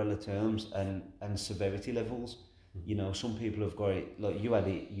is umbrella terms and severity levels. Some people have got it, like you had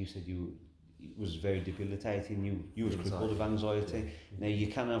it, you said it was very debilitating, you was crippled of anxiety. Now you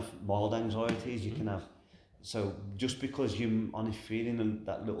can have mild anxieties, you can have, so just because you're only feeling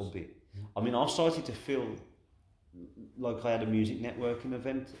that little bit. I mean, I've started to feel like I had a music networking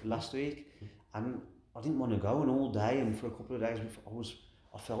event last week, and I didn't want to go, and all day and for a couple of days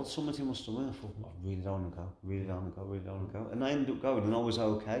I felt something in my stomach. I thought, I really don't want to go, and I ended up going, and I was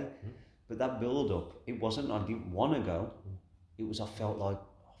okay. But that build up, it wasn't I didn't want to go, it was I felt like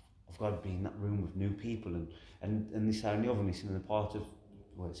I've got to be in that room with new people, and this and the other, and it's in the part of,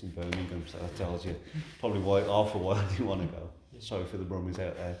 well, it's in Birmingham, so that tells you probably half of why I didn't want to go. Sorry for the Brummies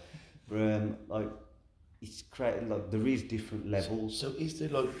out there, but it's created, like, there is different levels. So is there,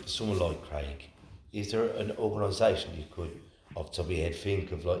 like, someone like Craig, is there an organisation you could, off the top of your head,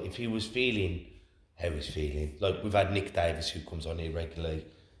 think of, like, if he was feeling how he's feeling? Like, we've had Nick Davis, who comes on here regularly.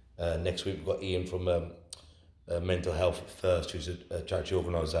 Next week we've got Ian from Mental Health at First, who's a charity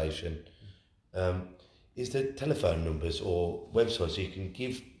organisation. Is there telephone numbers or websites you can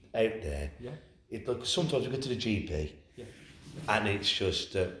give out there? Like, sometimes we go to the GP, and it's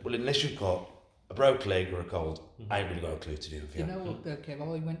just, well, unless you've got a broke leg or a cold, I ain't really got a clue to do with you. You know what, Kev,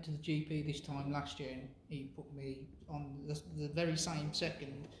 I went to the GP this time last year, and he put me on the very same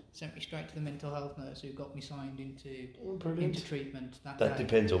second, sent me straight to the mental health nurse, who got me signed into treatment that day.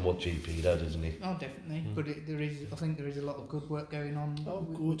 Depends on what GP though, doesn't it? Oh, definitely. But I think there is a lot of good work going on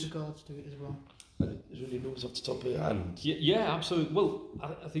with regards to it as well. Is there any numbers off the top of your hand? Yeah, absolutely. Well,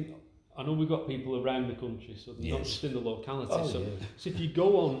 I know we've got people around the country, so not just in the locality. So if you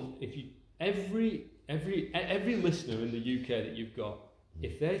go on, every listener in the UK that you've got,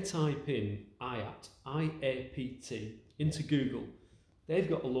 if they type in IAPT into Google, they've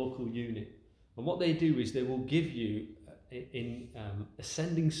got a local unit, and what they do is they will give you, in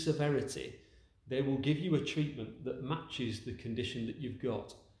ascending severity, they will give you a treatment that matches the condition that you've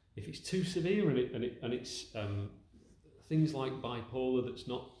got. If it's too severe and it's things like bipolar that's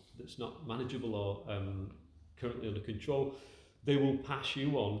not manageable or currently under control, they will pass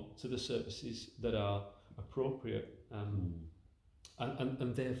you on to the services that are appropriate,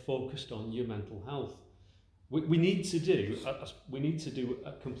 and they're focused on your mental health. We need to do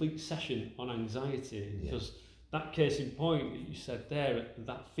a complete session on anxiety, because that case in point that you said there,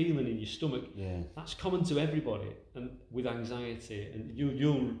 that feeling in your stomach, that's common to everybody, and with anxiety, and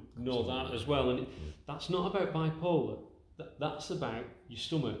you'll know that as well. And that's not about bipolar. That's about your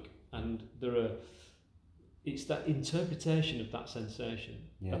stomach, and there are it's that interpretation of that sensation.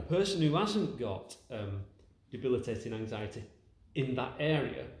 Yeah. A person who hasn't got debilitating anxiety in that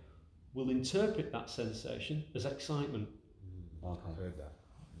area will interpret that sensation as excitement. Okay. I've heard that.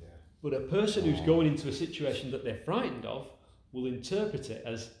 Yeah. But a person who's going into a situation that they're frightened of will interpret it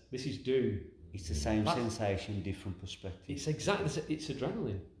as this is doom. It's the same sensation, different perspective. It's exactly, it's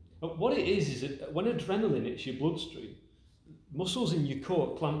adrenaline. And what it is that when adrenaline hits your bloodstream, muscles in your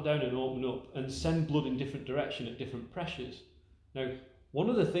core clamp down and open up and send blood in different direction at different pressures. Now, one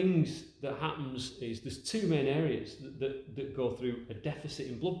of the things that happens is there's two main areas that go through a deficit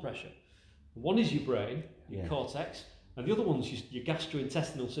in blood pressure. One is your brain, your cortex, and the other one's your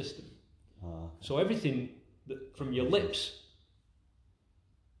gastrointestinal system. So everything from your lips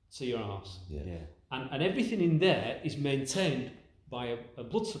to your arse. And everything in there is maintained by a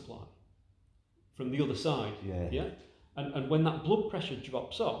blood supply from the other side. And when that blood pressure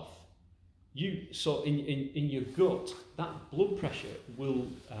drops off, in your gut, that blood pressure will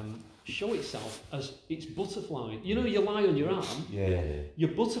show itself as it's butterfly. You know, you lie on your arm, your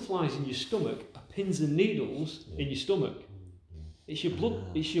butterflies in your stomach are pins and needles in your stomach. It's your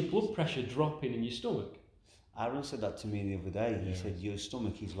blood pressure dropping in your stomach. Aaron said that to me the other day. He said your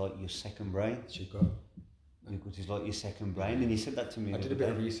stomach is like your second brain. Your gut is like your second brain, and he said that to me. I did a bit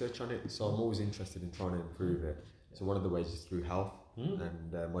of research on it, so I'm always interested in trying to improve it. So one of the ways is through health,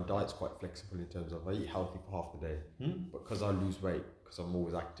 and my diet's quite flexible in terms of I eat healthy for half the day, but because I lose weight, because I'm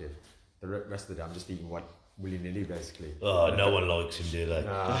always active, the rest of the day I'm just eating willy-nilly basically. Oh, no one likes him, do they?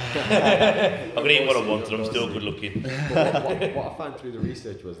 I'm going to eat what I want and I'm still good looking. What I found through the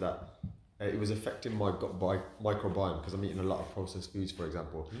research was that it was affecting my gut microbiome because I'm eating a lot of processed foods, for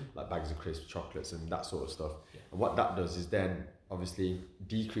example, like bags of crisps, chocolates and that sort of stuff. And what that does is then obviously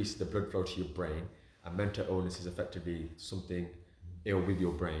decrease the blood flow to your brain, and mental illness is effectively something ill with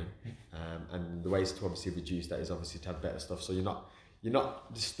your brain. And the ways to obviously reduce that is obviously to have better stuff. So you're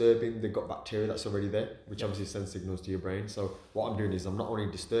not disturbing the gut bacteria that's already there, which obviously sends signals to your brain. So what I'm doing is I'm not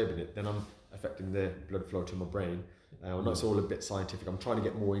only disturbing it, then I'm affecting the blood flow to my brain. I know it's all a bit scientific, I'm trying to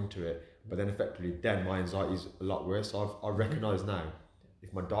get more into it, but then effectively then my anxiety is a lot worse. So I recognise now,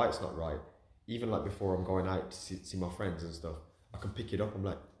 if my diet's not right, even like before I'm going out to see my friends and stuff, I can pick it up, I'm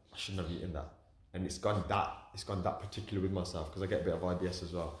like, I shouldn't have eaten that. And it's gone that particular with myself because I get a bit of IBS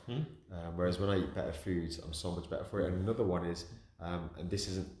as well. Whereas when I eat better foods, I'm so much better for it. And another one is, and this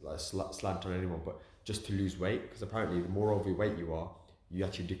isn't like a slant on anyone, but just to lose weight, because apparently the more overweight you are, you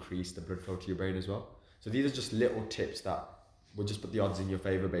actually decrease the blood flow to your brain as well. So these are just little tips that will just put the odds in your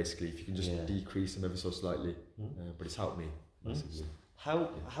favour basically, if you can just decrease them ever so slightly. But it's helped me massively. How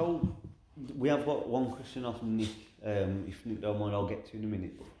we have got one question off Nick. If Nick don't mind, I'll get to in a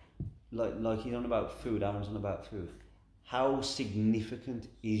minute. But like he's on about food, Aaron's on about food. How significant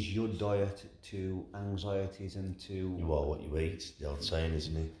is your diet to anxieties and to... You are what you eat, the old saying,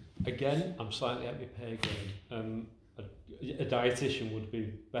 isn't it? Again, I'm slightly at my pay grade. A dietitian would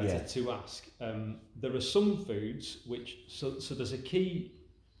be better to ask. There are some foods which... So there's a key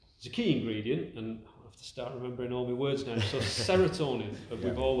ingredient, and I have to start remembering all my words now. So serotonin,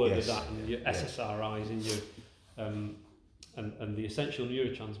 we've all heard of that, and your SSRIs and your... and the essential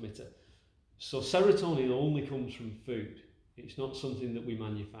neurotransmitter. So serotonin only comes from food. It's not something that we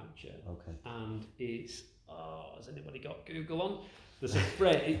manufacture. Okay. And it's, has anybody got Google on? There's a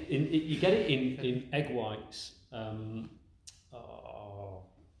phrase, you get it in egg whites.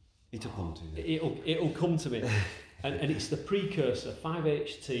 It'll come to you. It'll come to me. and it's the precursor,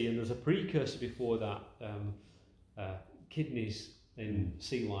 5-HT, and there's a precursor before that. Kidneys in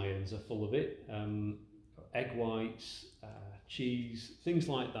sea lions are full of it. Egg whites, cheese, things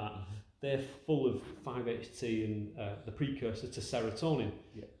like that. They're full of 5-HT and the precursor to serotonin.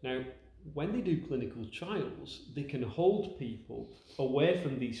 Now, when they do clinical trials, they can hold people away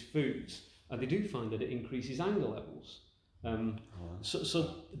from these foods, and they do find that it increases anger levels.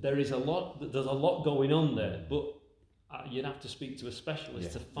 So there's a lot going on there, but you'd have to speak to a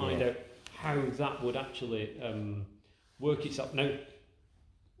specialist to find out how that would actually work itself. Now,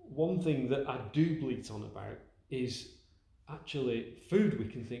 one thing that I do bleat on about is actually food we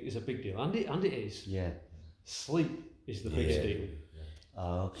can think is a big deal, and it is. Sleep is the biggest deal.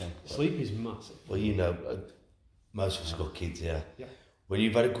 Okay. Sleep is massive. Well, you know, most of us got kids here. When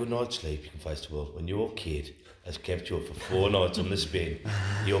you've had a good night's sleep, you can face the world. When your kid has kept you up for 4 nights on the spin,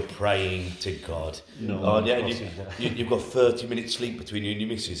 you're praying to God. You've got 30 minutes sleep between you and your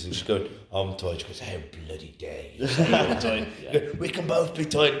missus, and she's going, I'm tired. She goes, how bloody dare you say I'm tired? You go, we can both be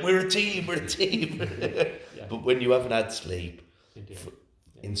tired. We're a team. But when you haven't had sleep,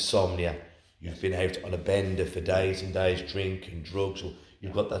 insomnia, you've been out on a bender for days and days, drinking, drugs, or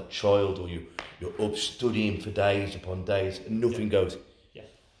You've got that child, or you're up studying for days upon days, and nothing goes. Yeah.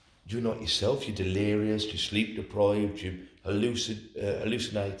 You're not yourself. You're delirious. You're sleep deprived. You're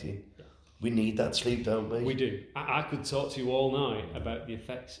hallucinating. Yeah. We need that sleep, don't we? We do. I could talk to you all night about the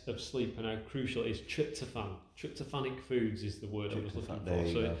effects of sleep and how crucial it is. Tryptophan. Tryptophanic foods is the word I was looking for.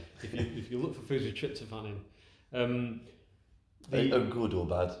 So if you look for foods with tryptophan in, are good or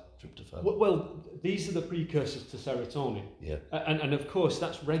bad tryptophan? Well, these are the precursors to serotonin. Yeah. And of course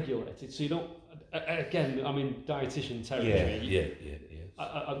that's regulated, so you don't. Again, I mean, dietitian territory. Yeah.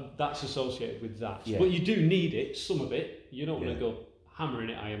 That's associated with that. Yeah. But you do need it, some of it. You don't want to go hammering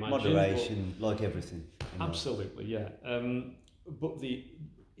it, I imagine. Moderation, like everything. Absolutely, yeah. But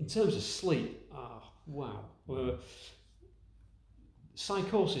in terms of sleep, wow.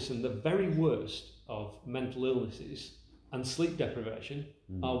 Psychosis and the very worst of mental illnesses and sleep deprivation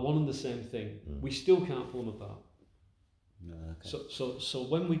are one and the same thing. We still can't pull them apart. No, okay. So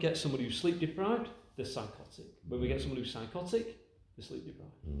when we get somebody who's sleep deprived, they're psychotic. When we get somebody who's psychotic, they're sleep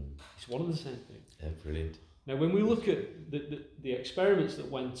deprived. It's one and the same thing. Yeah, brilliant. Now, when we look at the experiments that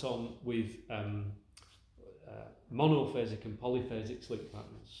went on with monophasic and polyphasic sleep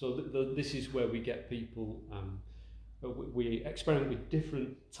patterns, so this is where we get people, we experiment with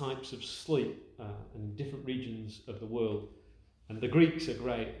different types of sleep in different regions of the world. And the Greeks are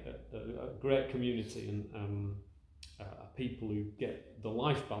great, a great community, and people who get the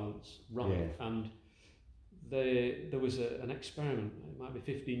life balance right. Yeah. And there was an experiment, it might be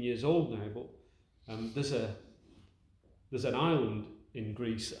 15 years old now, but there's an island in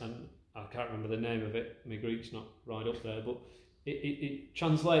Greece, and I can't remember the name of it. My Greek's not right up there, but it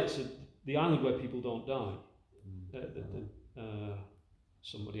translates as the island where people don't die.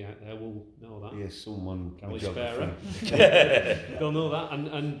 Somebody out there will know that. Yes, someone. Kelly Sparrow. They'll know that.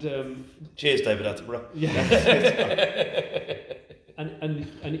 And cheers, David Attenborough. Yeah.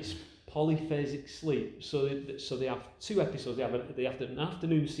 and it's polyphasic sleep. So they have 2 episodes. They have an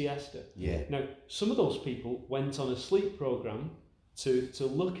afternoon siesta. Yeah. Now, some of those people went on a sleep program to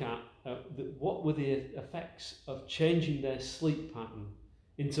look at what were the effects of changing their sleep pattern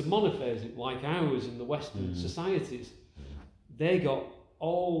into monophasic, like ours in the Western societies. They got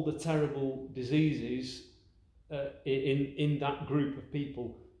all the terrible diseases in that group of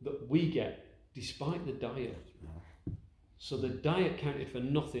people that we get, despite the diet. So the diet counted for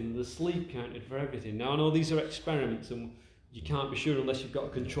nothing, the sleep counted for everything. Now I know these are experiments and you can't be sure unless you've got a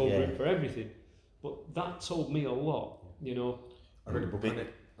control group for everything, but that told me a lot, you know. I read a book on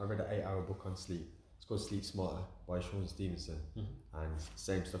it. I read an 8-hour book on sleep. It's called Sleep Smarter by Sean Stevenson, and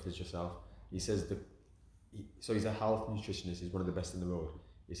same stuff as yourself. He says so he's a health nutritionist. He's one of the best in the world.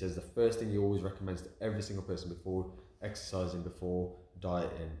 He says the first thing he always recommends to every single person before exercising, before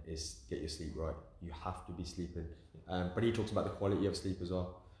dieting, is get your sleep right. You have to be sleeping. But he talks about the quality of sleep as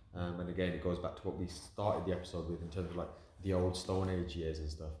well. And again, it goes back to what we started the episode with in terms of like the old Stone Age years and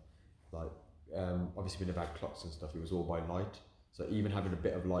stuff. Like obviously when they've had clocks and stuff, it was all by light. So even having a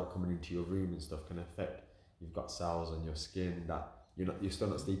bit of light coming into your room and stuff can affect. You've got cells on your skin that you're still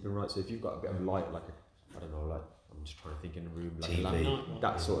not sleeping right. So if you've got a bit of light, like I'm just trying to think in a room, like a lamp,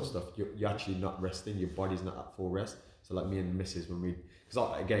 that sort of stuff, you're actually not resting, your body's not at full rest. So like me and the missus, because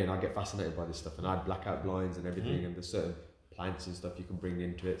I get fascinated by this stuff, and I had blackout blinds and everything, and there's certain plants and stuff you can bring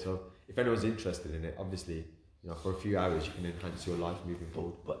into it. So if anyone's interested in it, obviously, for a few hours you can enhance your life moving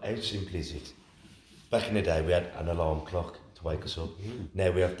forward. But how simple is it? Back in the day we had an alarm clock to wake us up.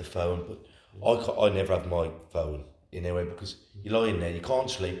 Now we have the phone, but I never have my phone in anyway, because you're lying there, you can't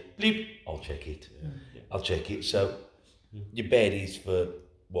sleep, bleep, I'll check it. I'll check it. So your bed is for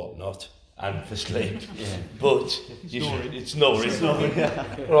whatnot and for sleep, but it's snoring.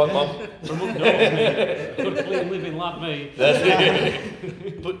 Right, Mum? From up north, good clean living lad, me. But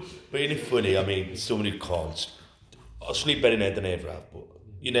isn't it funny? I mean, someone who can't, I sleep better now than I ever have,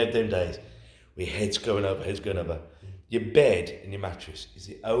 but them days where your head's going over. Your bed and your mattress is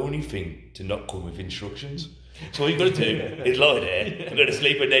the only thing to not come with instructions. So all you've got to do is lie there and go to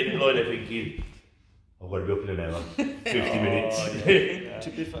sleep, and then you lie there thinking, I've got to be up in an hour, 50 minutes. To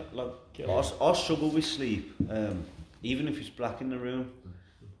be fair, I struggle with sleep, even if it's black in the room.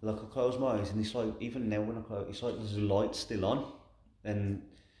 Like I close my eyes, and it's like, even now when I close, it's like there's a light still on, and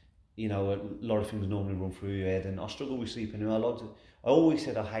a lot of things normally run through your head, and I struggle with sleeping. And I always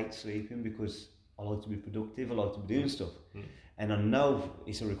said I hate sleeping because I like to be productive, I like to be doing stuff, and I know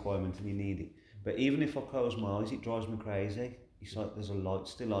it's a requirement and you need it. But even if I close my eyes, it drives me crazy. It's like there's a light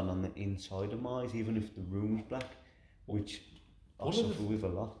still on the inside of my eyes, even if the room's black, which I suffer with a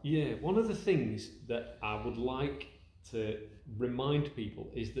lot. Yeah, one of the things that I would like to remind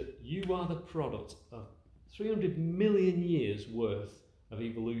people is that you are the product of 300 million years worth of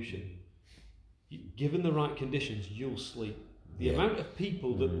evolution, given the right conditions, you'll sleep. The amount of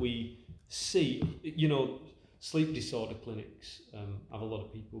people that we see, sleep disorder clinics have a lot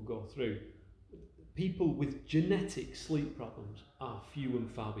of people go through. People with genetic sleep problems are few and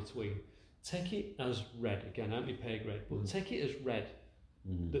far between. Take it as read, again, out my pay grade, but take it as read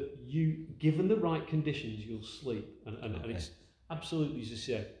that you, given the right conditions, you'll sleep. And it's absolutely, as you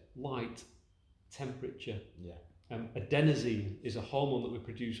say, light, temperature. Adenosine is a hormone that we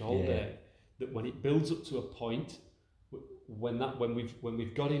produce all day, that when it builds up to a point, when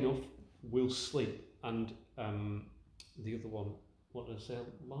we've got enough, we'll sleep. And the other one, what did I say?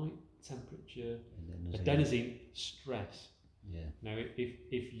 Light, temperature, adenosine, stress. Now, if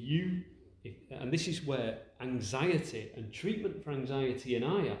and this is where anxiety and treatment for anxiety in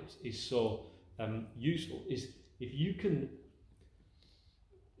IAPS is so useful, is if you can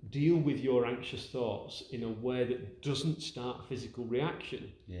deal with your anxious thoughts in a way that doesn't start a physical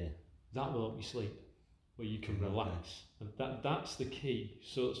reaction, that will help you sleep, where you can relax. And that's the key.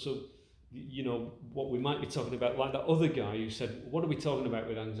 So what we might be talking about, like that other guy who said, what are we talking about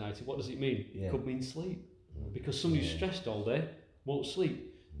with anxiety? What does it mean? It could mean sleep. Because somebody who's stressed all day won't sleep.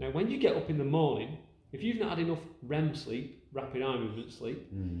 Now, when you get up in the morning, if you've not had enough REM sleep, rapid eye movement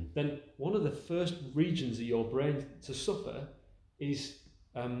sleep, then one of the first regions of your brain to suffer is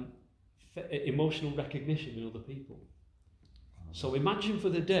emotional recognition in other people. So imagine for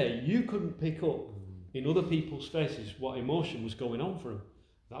the day you couldn't pick up in other people's faces what emotion was going on for them.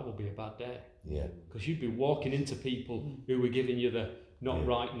 That would be a bad day. Because you'd be walking into people who were giving you the not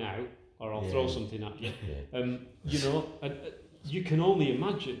right now, or I'll throw something at you. You can only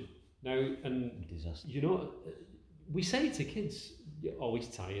imagine now. And we say to kids, "You're always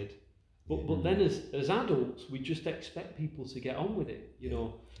tired," but then as adults, we just expect people to get on with it.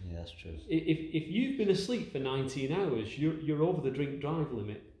 That's true. If you've been asleep for 19 hours, you're over the drink drive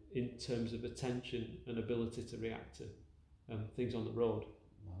limit in terms of attention and ability to react to things on the road.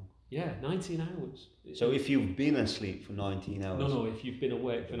 Wow. 19 hours. So if you've been asleep for 19 hours? No, if you've been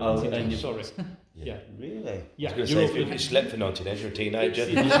awake for 19 hours, sorry. Really? I was going to say, if you slept for 19 hours, you're a teenager.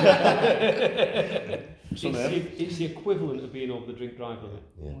 It's the equivalent of being over the drink drive limit.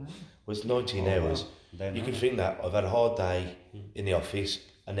 Well, it's 19 hours. You can think that I've had a hard day in the office,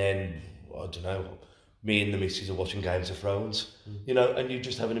 and then, I don't know, me and the missus are watching Games of Thrones, and you're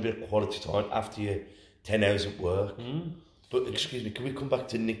just having a bit of quality time after your 10 hours at work. But excuse me, can we come back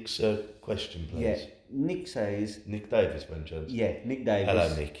to Nick's question, please? Yeah, Nick says... Nick Davis, Ben Jones. Yeah, Nick Davis.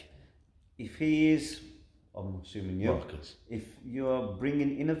 Hello, Nick. If he is, I'm assuming you, Marcus. If you're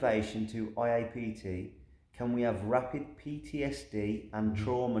bringing innovation to IAPT, can we have rapid PTSD and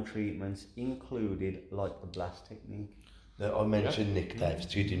trauma treatments included, like the blast technique? Now, I mentioned Nick Davis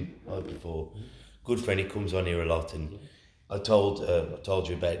to you before. Good friend, he comes on here a lot, and I told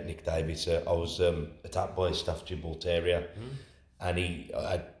you about Nick Davis. I was attacked by a Staffordshire Bull Terrier, and he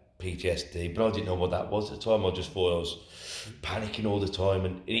had PTSD, but I didn't know what that was at the time. I just thought I was panicking all the time,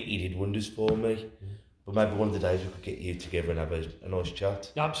 and he did wonders for me. But maybe one of the days we could get you together and have a nice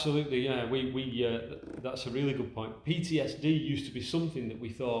chat. Absolutely, yeah. We that's a really good point. PTSD used to be something that we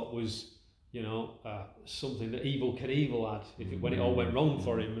thought was, something that Evel Knievel had when it all went wrong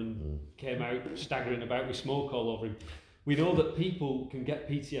for him and came out staggering about with smoke all over him. We know that people can get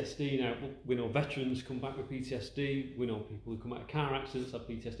PTSD now. We know veterans come back with PTSD. We know people who come out of car accidents have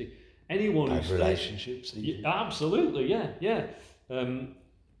PTSD. Anyone who's relationships. Absolutely, yeah.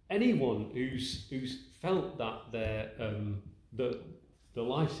 Anyone who's felt that their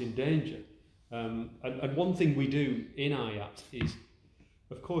life's in danger. And one thing we do in IAPT is,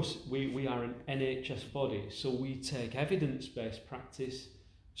 of course, we are an NHS body, so we take evidence-based practice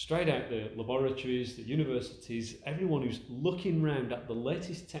straight out the laboratories, the universities, everyone who's looking round at the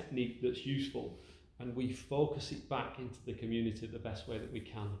latest technique that's useful, and we focus it back into the community the best way that we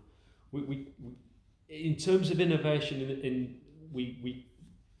can. We in terms of innovation,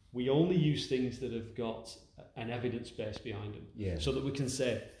 we only use things that have got an evidence base behind them, so that we can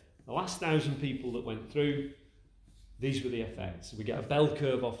say the last 1,000 people that went through, these were the effects. We get a bell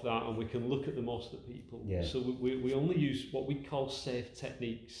curve off that, and we can look at the most of people. So we only use what we call safe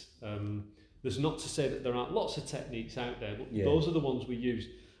techniques. There's not to say that there aren't lots of techniques out there, but those are the ones we use.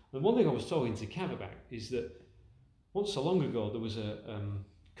 And one thing I was talking to Kev about is that once so long ago there was a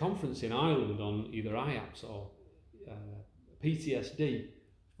conference in Ireland on either IAPS or PTSD,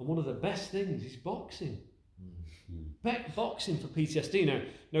 and one of the best things is boxing. Boxing for PTSD.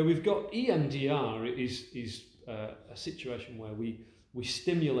 Now we've got EMDR is a situation where we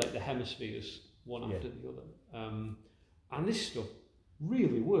stimulate the hemispheres one after the other, and this stuff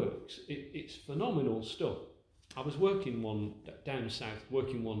really works. It's phenomenal stuff. I was working down south,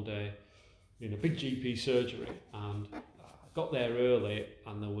 working one day in a big GP surgery, and I got there early,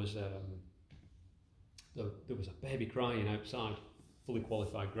 and there was a baby crying outside. Fully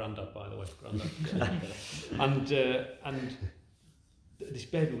qualified granddad, by the way, granddad. and this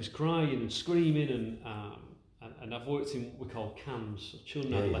baby was crying and screaming, and I've worked in what we call CAMS,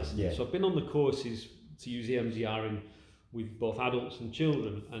 children and adolescents. Yeah. So I've been on the courses to use EMDR with both adults and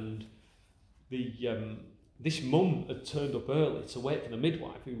children, and this mum had turned up early to wait for the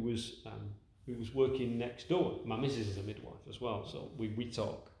midwife who was working next door. My missus is a midwife as well, so we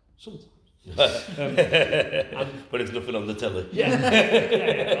talk sometimes. But there's nothing on the telly. Yeah,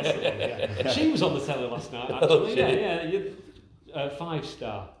 that's the one, yeah. She was on the telly last night, actually. Oh, shit.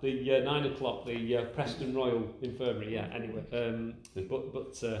 5-star, the 9 o'clock, the Preston Royal Infirmary. Yeah. Anyway,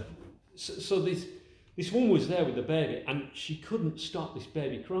 so this woman was there with the baby, and she couldn't stop this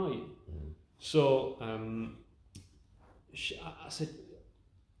baby crying. So I said,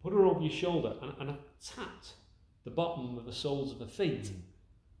 put her over your shoulder, and I tapped the bottom of the soles of her feet.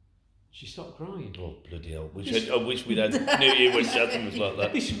 She stopped crying. Oh, bloody hell. I wish we'd had New Year when Chatham was like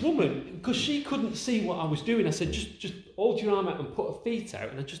that. This woman, because she couldn't see what I was doing, I said, just hold your arm out and put her feet out,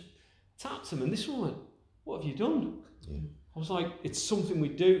 and I just tapped them, and this woman went, what have you done? Yeah. I was like, it's something we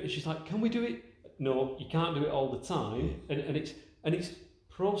do, and she's like, can we do it? No, you can't do it all the time, and it's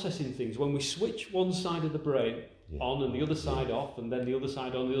processing things. When we switch one side of the brain on and the other side off, and then the other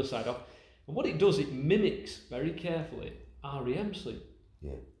side on, the other side off, and what it does, it mimics very carefully REM sleep.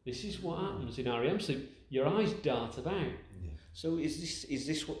 Yeah. This is what happens in REM sleep. Your eyes dart about. Yeah. So is this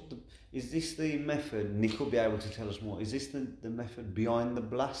the method? Nick will be able to tell us more. Is this the method behind the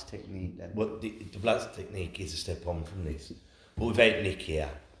blast technique then? Well, the blast technique is a step on from this. But without Nick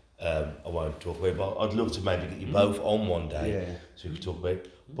here, I won't talk about it, but I'd love to maybe get you both on one day so we can talk about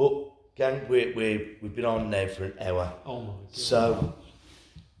it. But gang, we've been on now for an hour. Oh my God. So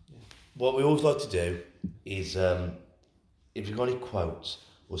what we always like to do is if you've got any quotes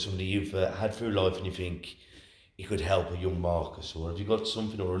or somebody you've had through life and you think it could help a young Marcus, or have you got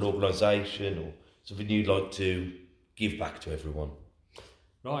something or an organisation or something you'd like to give back to everyone?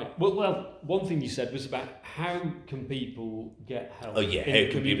 Right. Well, one thing you said was about how can people get help in the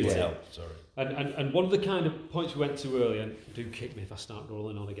community. People help? Sorry. And one of the kind of points we went to earlier, and do kick me if I start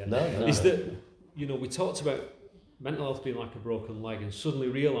rolling on again, is that, we talked about mental health being like a broken leg, and suddenly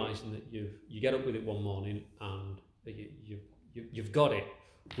realising that you get up with it one morning and you've got it.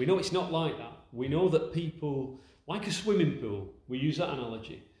 We know it's not like that. We know that people, like a swimming pool, we use that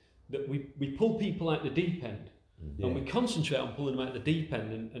analogy, that we pull people out the deep end, and we concentrate on pulling them out the deep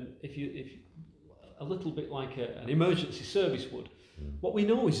end, and if you a little bit like an emergency service would, what we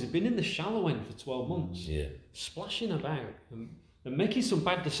know is they've been in the shallow end for 12 months, splashing about and making some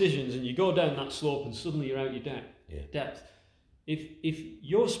bad decisions, and you go down that slope and suddenly you're out your depth. If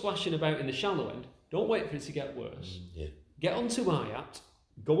you're splashing about in the shallow end, don't wait for it to get worse. Get onto IAPT,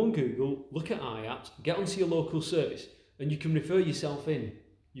 go on Google, look at IAPT, get onto your local service, and you can refer yourself in.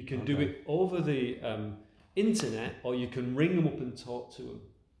 You can do it over the internet, or you can ring them up and talk to them.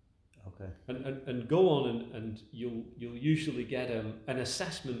 And go on, and you'll usually get an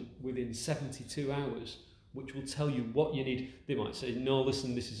assessment within 72 hours, which will tell you what you need. They might say, no,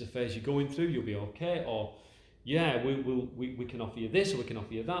 listen, this is a phase you're going through, you'll be okay, or we can offer you this, or we can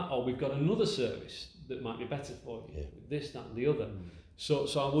offer you that, or we've got another service that might be better for you, this, that and the other. So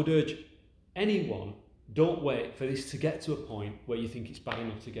I would urge anyone, don't wait for this to get to a point where you think it's bad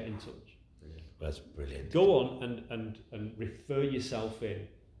enough to get in touch. That's brilliant. Go on and refer yourself in.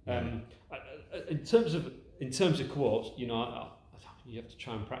 In terms of quotes, you have to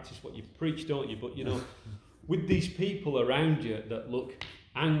try and practice what you preach, don't you? But with these people around you that look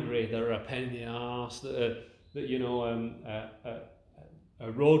angry, that are a pain in the arse, that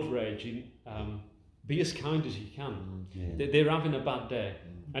are road raging, be as kind as you can. They're having a bad day,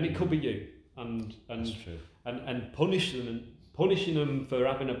 and it could be you. And punish them, and punishing them for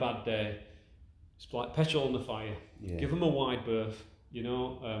having a bad day, it's like petrol on the fire. Give them a wide berth.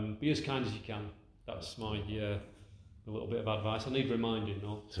 Be as kind as you can. That's my a little bit of advice. I need reminding,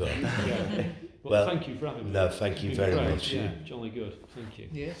 though. Well, thank you for having me. No, thank you very much. Yeah, jolly good. Thank you.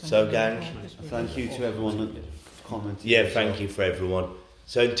 Yeah, gang. Thank you to everyone that commented. Yeah, thank you for everyone.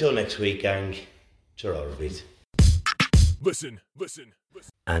 So until next week, gang. Ta-ra a bit. Listen.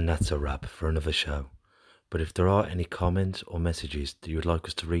 And that's a wrap for another show. But if there are any comments or messages that you would like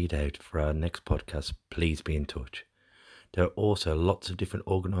us to read out for our next podcast, please be in touch. There are also lots of different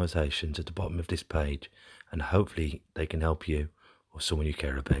organisations at the bottom of this page, and hopefully they can help you or someone you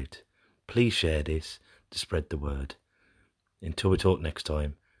care about. Please share this to spread the word. Until we talk next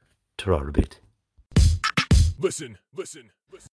time, ta-ra a bit. Listen.